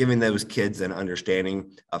giving those kids an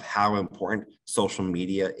understanding of how important social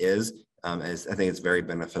media is I think it's very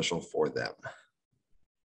beneficial for them.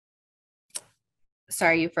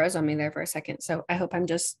 Sorry, you froze on me there for a second. So I hope I'm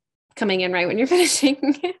just coming in right when you're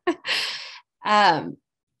finishing. I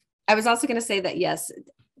was also going to say that, yes,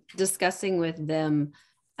 discussing with them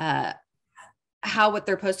how what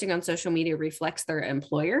they're posting on social media reflects their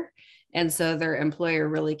employer. And so their employer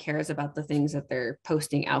really cares about the things that they're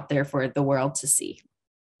posting out there for the world to see.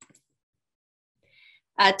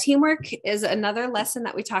 Teamwork is another lesson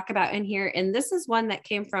that we talk about in here. And this is one that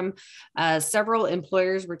came from several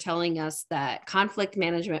employers were telling us that conflict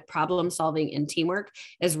management, problem solving, and teamwork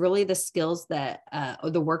is really the skills that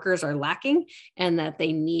the workers are lacking, and that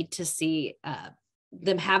they need to see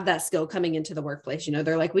them have that skill coming into the workplace. You know,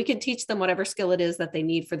 they're like, we can teach them whatever skill it is that they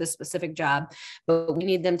need for this specific job, but we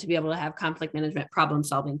need them to be able to have conflict management, problem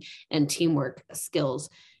solving, and teamwork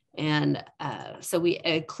skills. And so we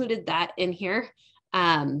included that in here.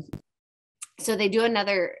 So they do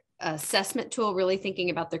another assessment tool, really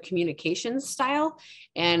thinking about their communication style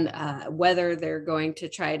and whether they're going to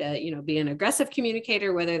try to, you know, be an aggressive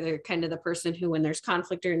communicator, whether they're kind of the person who, when there's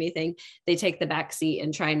conflict or anything, they take the back seat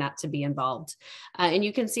and try not to be involved. And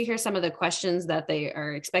you can see here some of the questions that they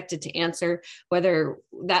are expected to answer, whether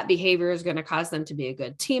that behavior is going to cause them to be a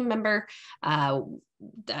good team member,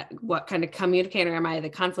 what kind of communicator am I, the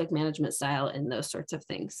conflict management style, and those sorts of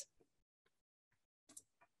things.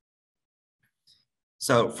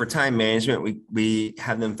 So for time management, we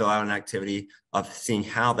have them fill out an activity of seeing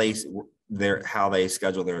how they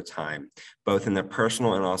schedule their time, both in their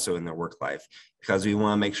personal and also in their work life, because we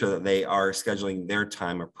want to make sure that they are scheduling their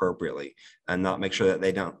time appropriately and not make sure that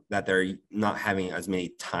they're not having as many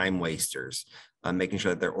time wasters, making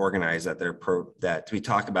sure that they're organized, that we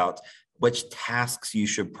talk about which tasks you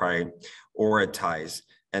should prioritize,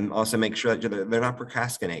 and also make sure that they're not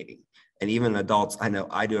procrastinating. And even adults, I know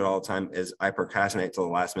I do it all the time, is I procrastinate till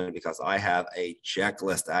the last minute because I have a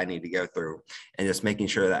checklist that I need to go through, and just making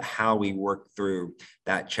sure that how we work through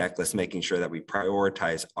that checklist, making sure that we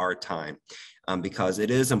prioritize our time, because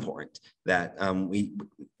it is important that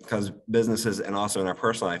because businesses and also in our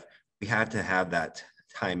personal life, we have to have that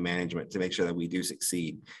time management to make sure that we do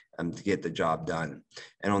succeed to get the job done.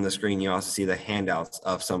 And on the screen, you also see the handouts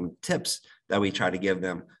of some tips that we try to give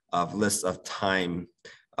them of lists of time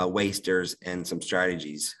wasters and some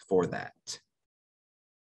strategies for that.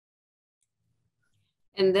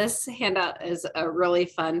 And this handout is a really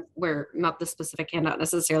fun, where not the specific handout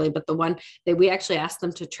necessarily, but the one that we actually asked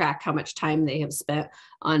them to track how much time they have spent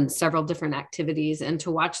on several different activities, and to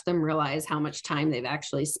watch them realize how much time they've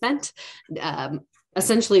actually spent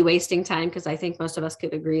essentially wasting time, because I think most of us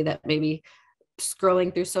could agree that maybe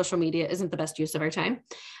scrolling through social media isn't the best use of our time.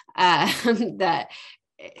 That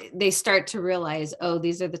they start to realize, oh,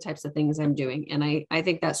 these are the types of things I'm doing. And I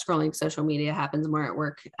think that scrolling social media happens more at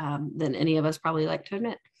work than any of us probably like to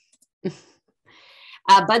admit.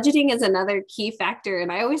 Budgeting is another key factor.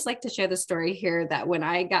 And I always like to share the story here that when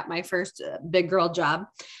I got my first big girl job,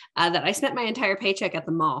 that I spent my entire paycheck at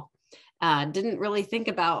the mall. Didn't really think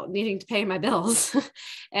about needing to pay my bills.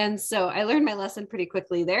 And so I learned my lesson pretty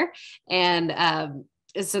quickly there. And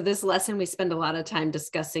so this lesson, we spend a lot of time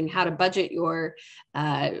discussing how to budget your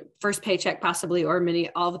first paycheck possibly, or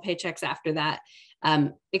all the paychecks after that,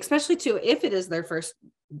 especially if it is their first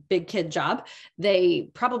big kid job. They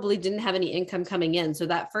probably didn't have any income coming in. So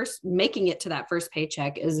making it to that first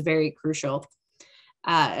paycheck is very crucial.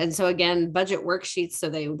 And so again, budget worksheets. So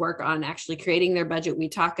they work on actually creating their budget. We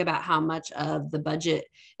talk about how much of the budget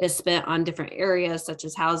is spent on different areas, such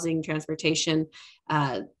as housing, transportation.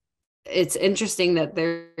 It's interesting that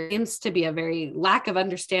there seems to be a very lack of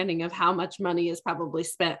understanding of how much money is probably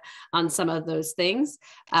spent on some of those things.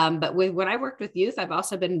 But when I worked with youth, I've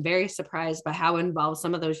also been very surprised by how involved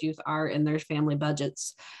some of those youth are in their family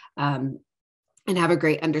budgets. and have a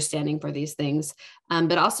great understanding for these things.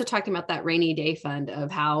 But also talking about that rainy day fund of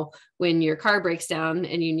how when your car breaks down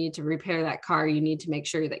and you need to repair that car, you need to make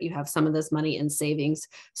sure that you have some of this money in savings.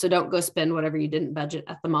 So don't go spend whatever you didn't budget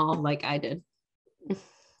at the mall like I did.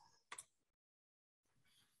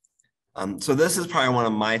 So this is probably one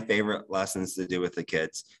of my favorite lessons to do with the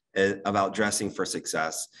kids, about dressing for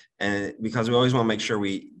success. And because we always want to make sure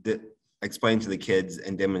we explain to the kids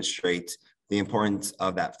and demonstrate the importance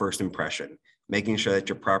of that first impression, making sure that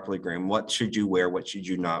you're properly groomed. What should you wear? What should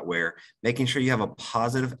you not wear? Making sure you have a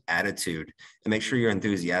positive attitude, and make sure you're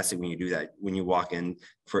enthusiastic when you do that, when you walk in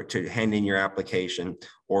to hand in your application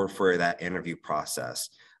or for that interview process.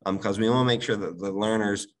 Because we want to make sure that the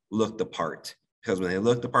learners look the part, because when they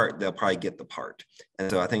look the part, they'll probably get the part. And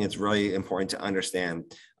so I think it's really important to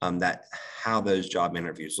understand that how those job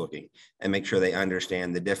interviews looking, and make sure they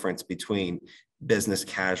understand the difference between business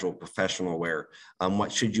casual, professional wear.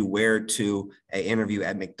 What should you wear to an interview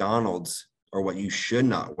at McDonald's, or what you should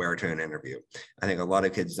not wear to an interview? I think a lot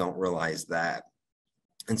of kids don't realize that.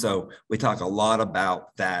 And so we talk a lot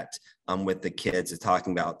about that with the kids,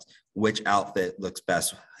 talking about which outfit looks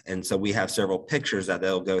best. And so we have several pictures that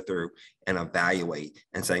they'll go through and evaluate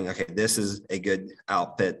and saying, okay, this is a good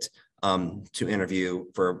outfit to interview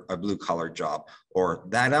for a blue collar job, or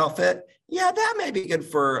that outfit, yeah, that may be good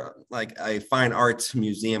for like a fine arts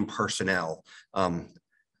museum personnel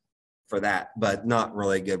for that, but not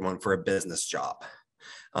really a good one for a business job.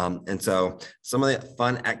 And so some of the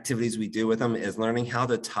fun activities we do with them is learning how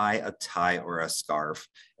to tie a tie or a scarf.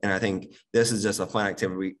 And I think this is just a fun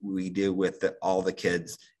activity we do with all the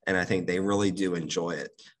kids. And I think they really do enjoy it.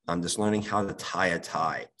 Just learning how to tie a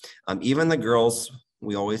tie. Even the girls,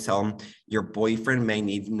 we always tell them, your boyfriend may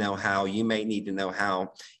need to know how, you may need to know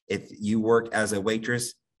how. If you work as a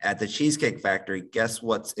waitress at the Cheesecake Factory, guess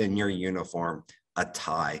what's in your uniform? A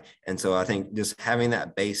tie. And so I think just having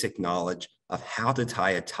that basic knowledge of how to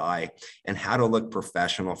tie a tie and how to look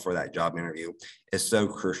professional for that job interview is so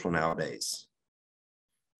crucial nowadays.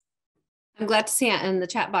 I'm glad to see in the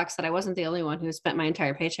chat box that I wasn't the only one who spent my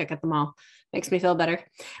entire paycheck at the mall. Makes me feel better.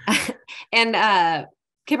 And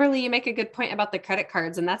Kimberly, you make a good point about the credit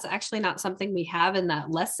cards, and that's actually not something we have in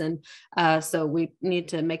that lesson. So we need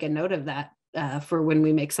to make a note of that for when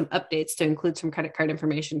we make some updates to include some credit card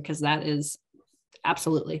information, because that is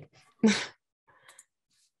absolutely.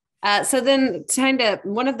 So then kind of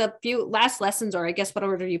one of the few last lessons, or I guess what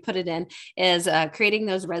order you put it in, is creating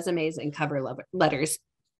those resumes and cover letters.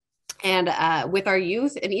 And with our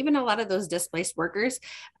youth and even a lot of those displaced workers,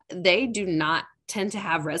 they do not tend to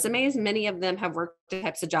have resumes. Many of them have worked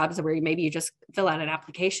types of jobs where maybe you just fill out an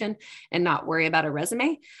application and not worry about a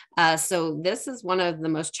resume. So this is one of the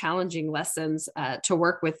most challenging lessons to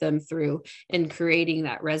work with them through in creating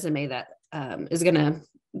that resume that is going to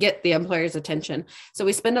get the employer's attention. So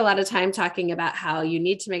we spend a lot of time talking about how you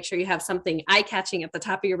need to make sure you have something eye-catching at the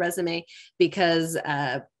top of your resume, because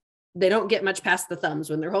they don't get much past the thumbs.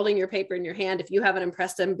 When they're holding your paper in your hand, if you haven't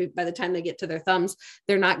impressed them by the time they get to their thumbs,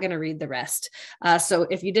 they're not going to read the rest. So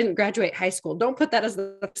if you didn't graduate high school, don't put that as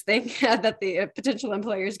the thing that the potential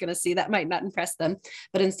employer is going to see. That might not impress them,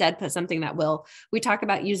 but instead put something that will. We talk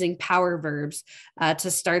about using power verbs to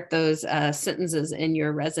start those sentences in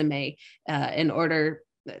your resume in order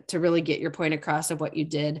to really get your point across of what you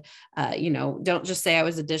did. Don't just say I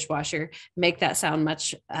was a dishwasher. Make that sound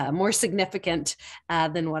much more significant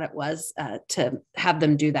than what it was to have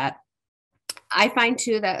them do that. I find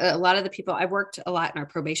too that a lot of the people, I've worked a lot in our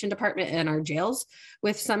probation department and our jails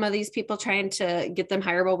with some of these people, trying to get them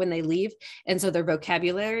hireable when they leave. And so their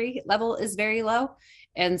vocabulary level is very low.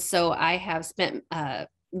 And so I have spent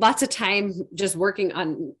lots of time just working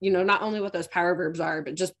on, not only what those power verbs are,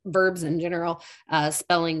 but just verbs in general,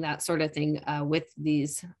 spelling that sort of thing with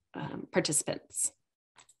these participants.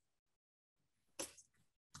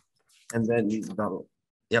 And then the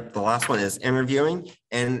last one is interviewing,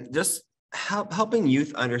 and just helping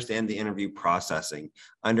youth understand the interview processing,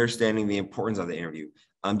 understanding the importance of the interview.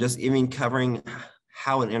 Just even covering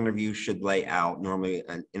how an interview should lay out. Normally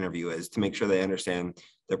an interview is, to make sure they understand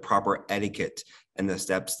the proper etiquette and the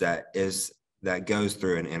steps that goes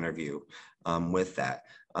through an interview with that.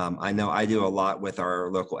 I know I do a lot with our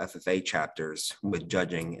local FFA chapters with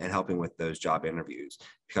judging and helping with those job interviews,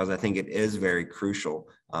 because I think it is very crucial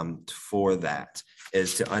for that,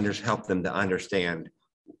 is to help them to understand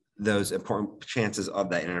those important chances of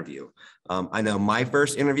that interview. I know my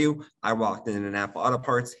first interview, I walked in an Apple Auto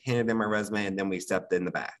Parts, handed them my resume, and then we stepped in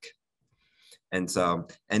the back. And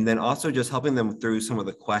then also just helping them through some of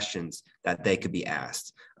the questions that they could be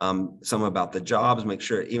asked. Some about the jobs, make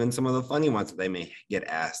sure even some of the funny ones that they may get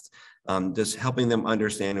asked. just helping them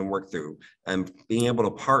understand and work through, and being able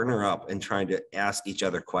to partner up and trying to ask each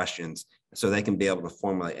other questions so they can be able to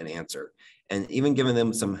formulate an answer. And even giving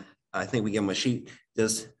them some, I think we give them a sheet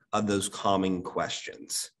just of those calming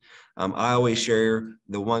questions. I always share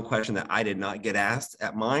the one question that I did not get asked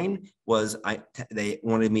at mine was they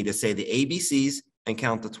wanted me to say the ABCs and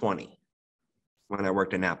count to 20 when I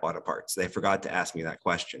worked in Napa Auto Parts. They forgot to ask me that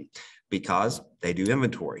question because they do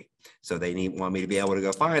inventory. So they want me to be able to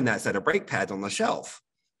go find that set of brake pads on the shelf.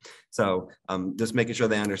 So just making sure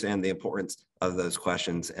they understand the importance of those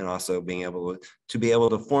questions, and also being able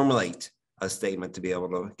to formulate a statement to be able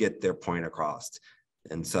to get their point across.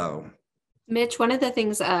 And so, Mitch, one of the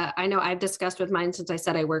things I know I've discussed with mine, since I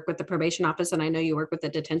said I work with the probation office and I know you work with the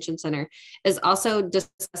detention center, is also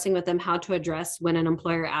discussing with them how to address when an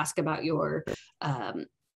employer asks about your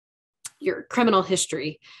criminal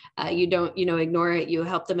history. You don't, ignore it. You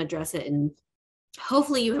help them address it, and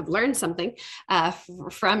hopefully you have learned something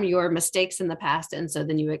from your mistakes in the past. And so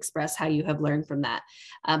then you express how you have learned from that,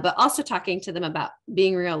 but also talking to them about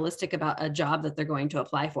being realistic about a job that they're going to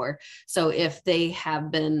apply for. So if they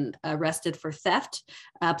have been arrested for theft,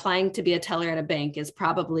 applying to be a teller at a bank is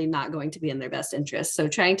probably not going to be in their best interest. So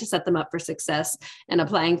trying to set them up for success and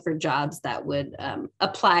applying for jobs that would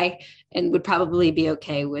apply and would probably be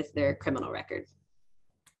okay with their criminal record.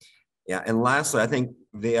 Yeah, and lastly, I think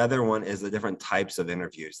the other one is the different types of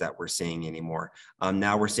interviews that we're seeing anymore.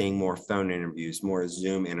 Now we're seeing more phone interviews, more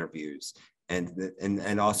Zoom interviews,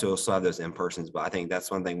 and also still have those in persons. But I think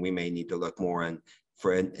that's one thing we may need to look more in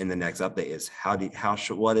the next update is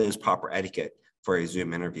what is proper etiquette for a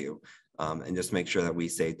Zoom interview, and just make sure that we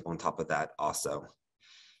stay on top of that also.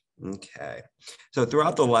 Okay, so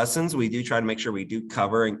throughout the lessons, we do try to make sure we do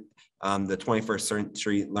cover the 21st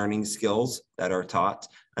century learning skills that are taught.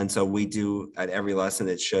 And so we do, at every lesson,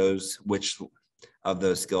 it shows which of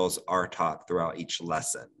those skills are taught throughout each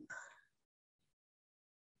lesson.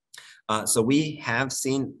 So we have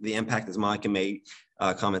seen the impact, as Monica made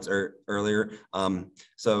comments earlier.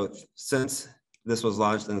 So since this was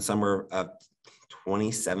launched in the summer of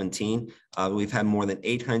 2017, we've had more than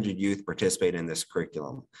 800 youth participate in this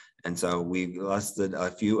curriculum. And so we listed a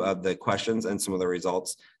few of the questions and some of the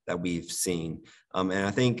results that we've seen. And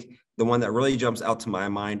I think the one that really jumps out to my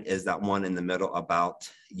mind is that one in the middle about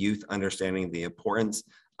youth understanding the importance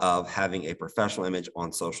of having a professional image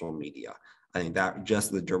on social media. I think that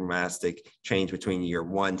just the dramatic change between year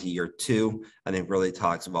 1 to year 2, I think really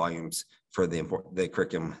talks volumes for the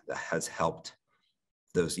curriculum that has helped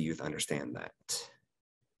those youth understand that.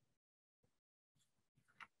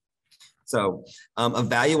 So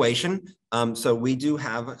evaluation. So we do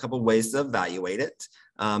have a couple of ways to evaluate it.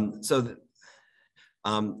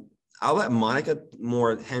 I'll let Monica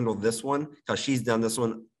handle this one because she's done this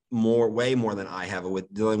one way more than I have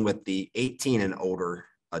with dealing with the 18 and older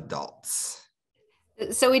adults.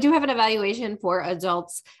 So we do have an evaluation for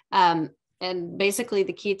adults. And basically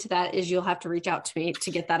the key to that is you'll have to reach out to me to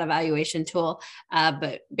get that evaluation tool.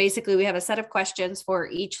 But basically we have a set of questions for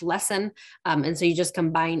each lesson. And so you just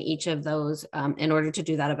combine each of those in order to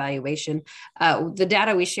do that evaluation. The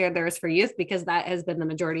data we shared there is for youth because that has been the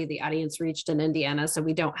majority of the audience reached in Indiana. So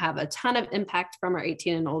we don't have a ton of impact from our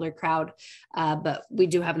 18 and older crowd, but we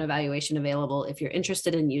do have an evaluation available if you're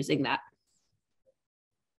interested in using that.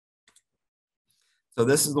 So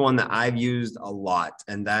this is the one that I've used a lot,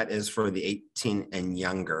 and that is for the 18 and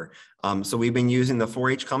younger. So we've been using the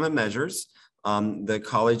 4-H common measures, the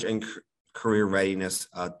college and career readiness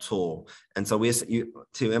tool. And so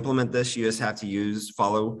to implement this, you just have to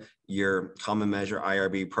follow your common measure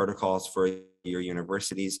IRB protocols for your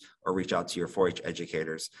universities or reach out to your 4-H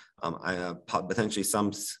educators. Potentially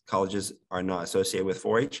some colleges are not associated with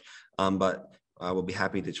 4-H, but I will be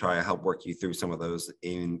happy to try to help work you through some of those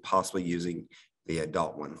in possibly using the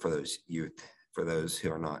adult one for those youth, for those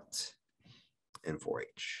who are not in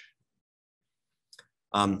 4-H.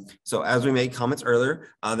 So as we made comments earlier,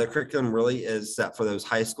 the curriculum really is set for those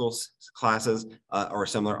high school classes or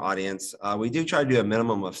similar audience. We do try to do a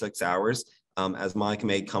minimum of 6 hours. As Monica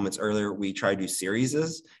made comments earlier, we try to do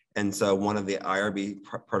series. And so one of the IRB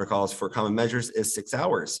protocols for common measures is 6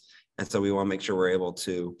 hours. And so we want to make sure we're able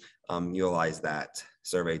to utilize that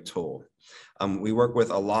survey tool. We work with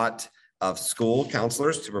a lot of school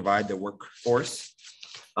counselors to provide the workforce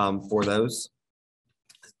for those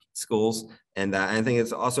schools. And I think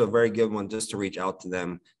it's also a very good one just to reach out to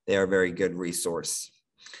them. They are a very good resource.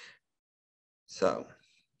 So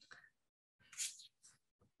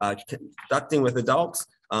conducting with adults,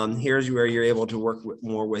 Here's where you're able to work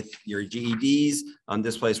more with your GEDs,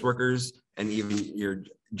 displaced workers, and even your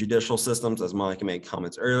judicial systems, as Monica made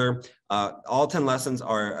comments earlier. All 10 lessons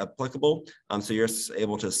are applicable, so you're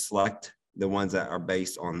able to select the ones that are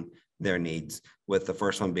based on their needs, with the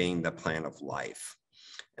first one being the plan of life.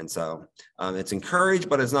 And so it's encouraged,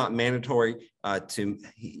 but it's not mandatory to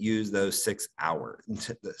use those 6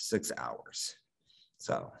 hours.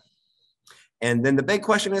 So, and then the big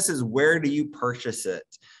question is where do you purchase it?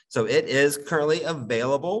 So it is currently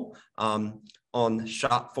available on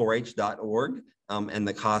shop4h.org, and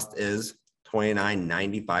the cost is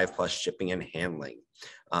 $29.95 plus shipping and handling.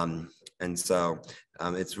 And so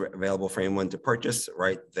it's available for anyone to purchase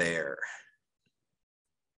right there.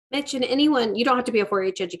 Mitch, and anyone, you don't have to be a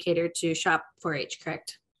 4-H educator to shop 4-H,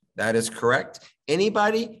 correct? That is correct.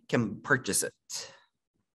 Anybody can purchase it.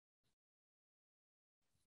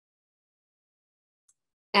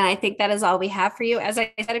 And I think that is all we have for you. As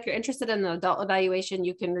I said, if you're interested in the adult evaluation,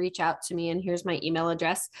 you can reach out to me, and here's my email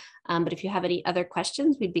address. But if you have any other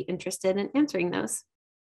questions, we'd be interested in answering those.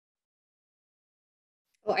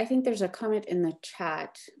 Well, I think there's a comment in the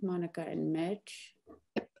chat, Monica and Mitch.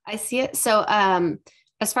 Yep, I see it. So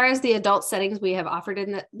as far as the adult settings, we have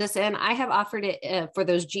offered this in. I have offered it for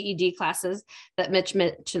those GED classes that Mitch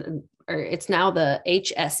mentioned, or it's now the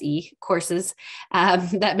HSE courses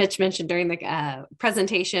that Mitch mentioned during the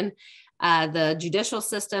presentation. The judicial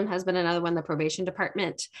system has been another one, the probation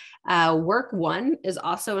department. Work One is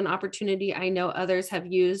also an opportunity I know others have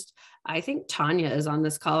used. I think Tanya is on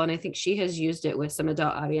this call, and I think she has used it with some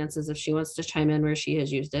adult audiences, if she wants to chime in where she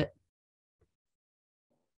has used it.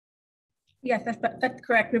 Yes, that's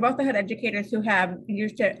correct. We've also had educators who have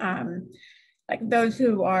used it, like those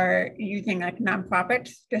who are using like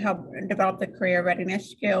nonprofits to help develop the career readiness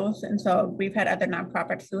skills. And so we've had other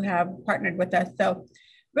nonprofits who have partnered with us. So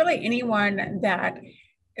really anyone that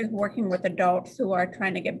is working with adults who are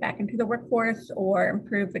trying to get back into the workforce or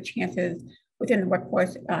improve the chances within the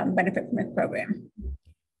workforce benefit from this program.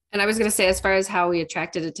 And I was going to say, as far as how we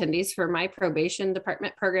attracted attendees for my probation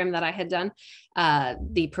department program that I had done,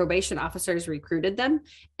 the probation officers recruited them,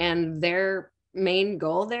 and their main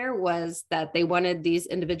goal there was that they wanted these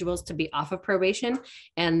individuals to be off of probation,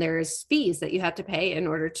 and there's fees that you have to pay in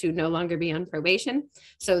order to no longer be on probation.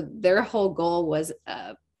 So their whole goal was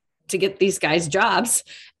to get these guys jobs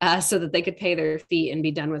so that they could pay their fee and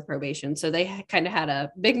be done with probation. So they kind of had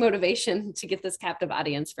a big motivation to get this captive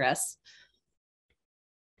audience for us.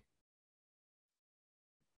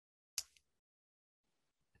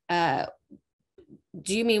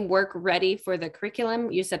 Do you mean work ready for the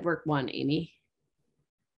curriculum? You said Work One, Amy.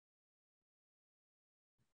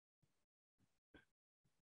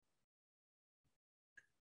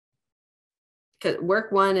 Because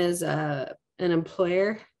Work One is an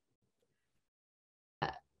employer. Do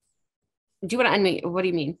you want to unmute? What do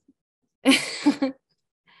you mean?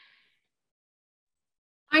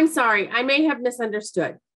 I'm sorry, I may have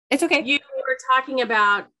misunderstood. It's okay. You were talking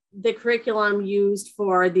about the curriculum used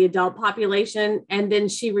for the adult population, and then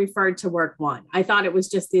she referred to Work One. I thought it was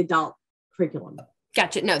just the adult curriculum.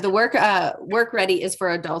 Gotcha. No, the Work Ready is for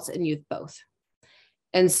adults and youth both.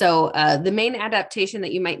 And so the main adaptation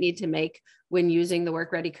that you might need to make when using the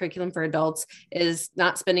Work Ready curriculum for adults is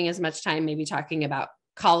not spending as much time maybe talking about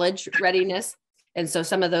college readiness. And so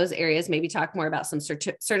some of those areas maybe talk more about some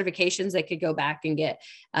certifications they could go back and get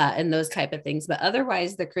and those type of things. But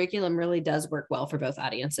otherwise, the curriculum really does work well for both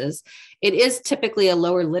audiences. It is typically a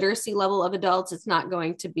lower literacy level of adults. It's not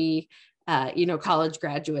going to be, college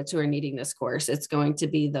graduates who are needing this course. It's going to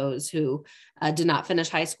be those who did not finish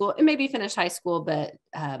high school and maybe finish high school, but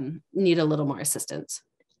need a little more assistance.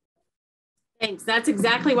 Thanks. That's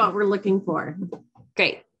exactly what we're looking for.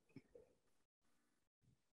 Great.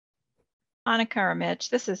 Monica or Mitch,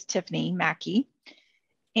 this is Tiffany Mackey.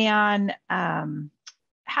 And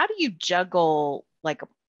how do you juggle, like,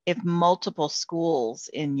 if multiple schools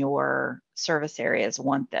in your service areas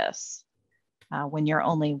want this, when you're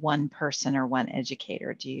only one person or one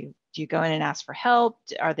educator? Do you go in and ask for help?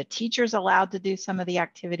 Are the teachers allowed to do some of the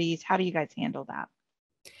activities? How do you guys handle that?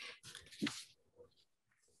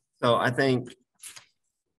 So I think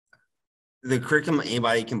the curriculum,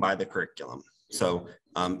 anybody can buy the curriculum. So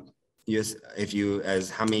yes, if you, as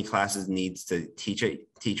how many classes needs to teach it,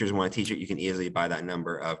 teachers want to teach it, you can easily buy that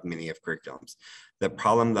number of many of curriculums. The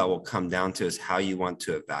problem that will come down to is how you want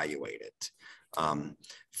to evaluate it.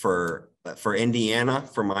 For Indiana,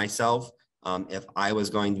 for myself, if I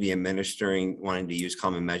was going to be administering, wanting to use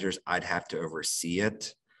common measures, I'd have to oversee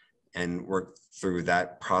it and work through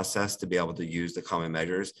that process to be able to use the common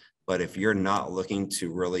measures. But if you're not looking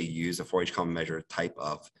to really use a 4-H common measure type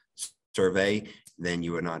of survey, then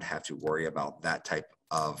you would not have to worry about that type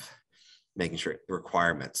of making sure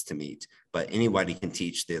requirements to meet. But anybody can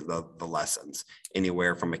teach the lessons,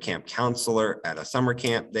 anywhere from a camp counselor at a summer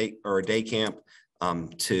camp day or a day camp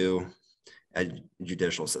to a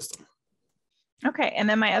judicial system. Okay, and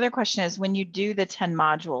then my other question is, when you do the 10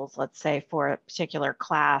 modules, let's say for a particular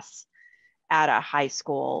class at a high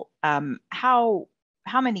school, how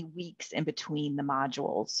many weeks in between the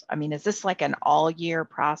modules? I mean, is this like an all year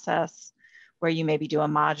process where you maybe do a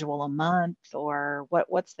module a month, or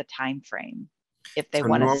what's the time frame if they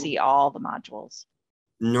want to see all the modules?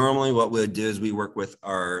 Normally what we'll do is we work with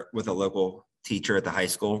a local teacher at the high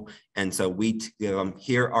school. And so we give them,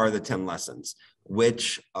 here are the 10 lessons,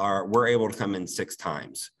 we're able to come in 6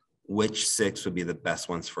 times. Which 6 would be the best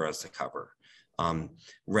ones for us to cover?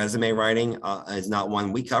 Resume writing is not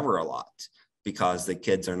one we cover a lot because the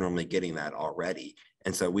kids are normally getting that already.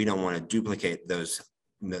 And so we don't want to duplicate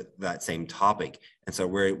that same topic. And so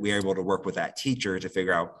we're able to work with that teacher to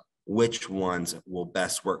figure out which ones will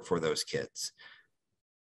best work for those kids.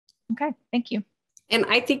 Okay, thank you. And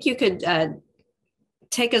I think you could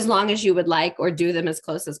take as long as you would like or do them as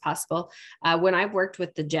close as possible. When I've worked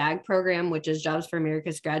with the JAG program, which is Jobs for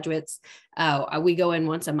America's Graduates, we go in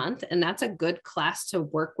once a month, and that's a good class to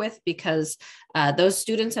work with because those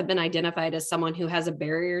students have been identified as someone who has a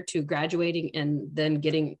barrier to graduating and then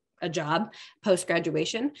getting a job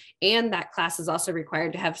post-graduation. And that class is also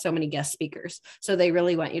required to have so many guest speakers. So they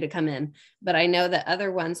really want you to come in. But I know that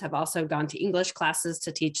other ones have also gone to English classes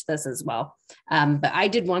to teach this as well. But I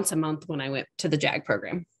did once a month when I went to the JAG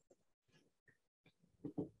program.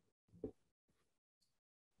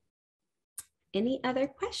 Any other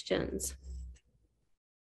questions?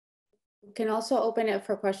 We can also open it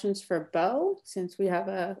for questions for Bo, since we have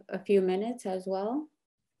a few minutes as well.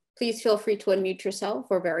 Please feel free to unmute yourself.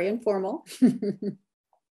 We're very informal.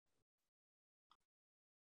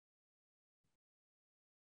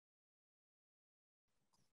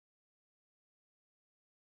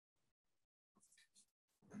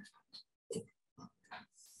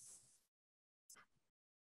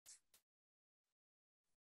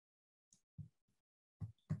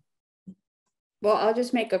 Well, I'll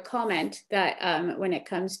just make a comment that when it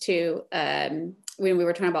comes to when we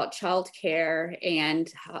were talking about childcare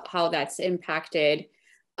and how that's impacted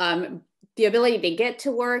the ability to get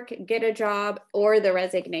to work, get a job, or the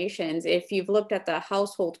resignations. If you've looked at the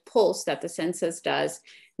household pulse that the census does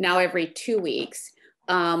now every 2 weeks,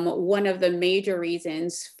 one of the major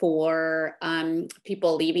reasons for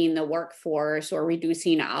people leaving the workforce or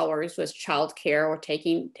reducing hours was childcare or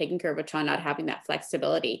taking care of a child, not having that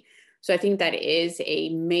flexibility. So I think that is a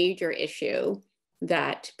major issue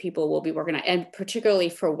that people will be working on, and particularly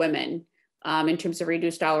for women in terms of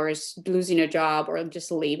reduced hours, losing a job, or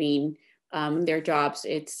just leaving their jobs.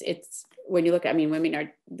 It's when you look at, I mean, women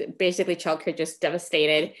are basically childcare just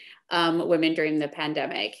devastated women during the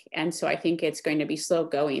pandemic. And so I think it's going to be slow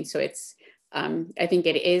going. So it's, I think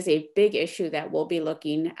it is a big issue that we'll be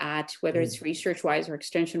looking at, whether it's research wise or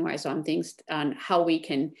extension wise, on things, on how we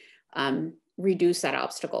can reduce that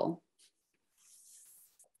obstacle.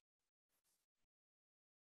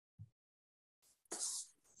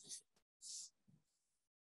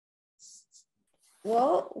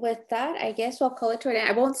 Well, with that, I guess we'll call it to an end.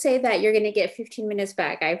 I won't say that you're going to get 15 minutes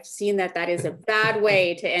back. I've seen that that is a bad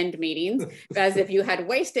way to end meetings, as if you had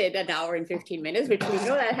wasted an hour and 15 minutes, which we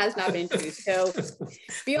know that has not been true. So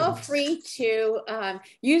feel free to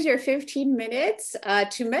use your 15 minutes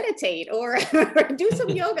to meditate or do some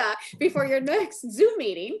yoga before your next Zoom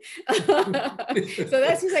meeting. So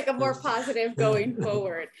that seems like a more positive going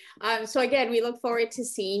forward. So again, we look forward to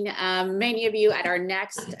seeing many of you at our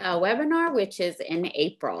next webinar, which is in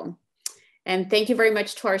April. And thank you very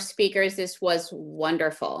much to our speakers. This was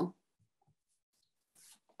wonderful.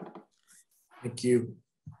 Thank you.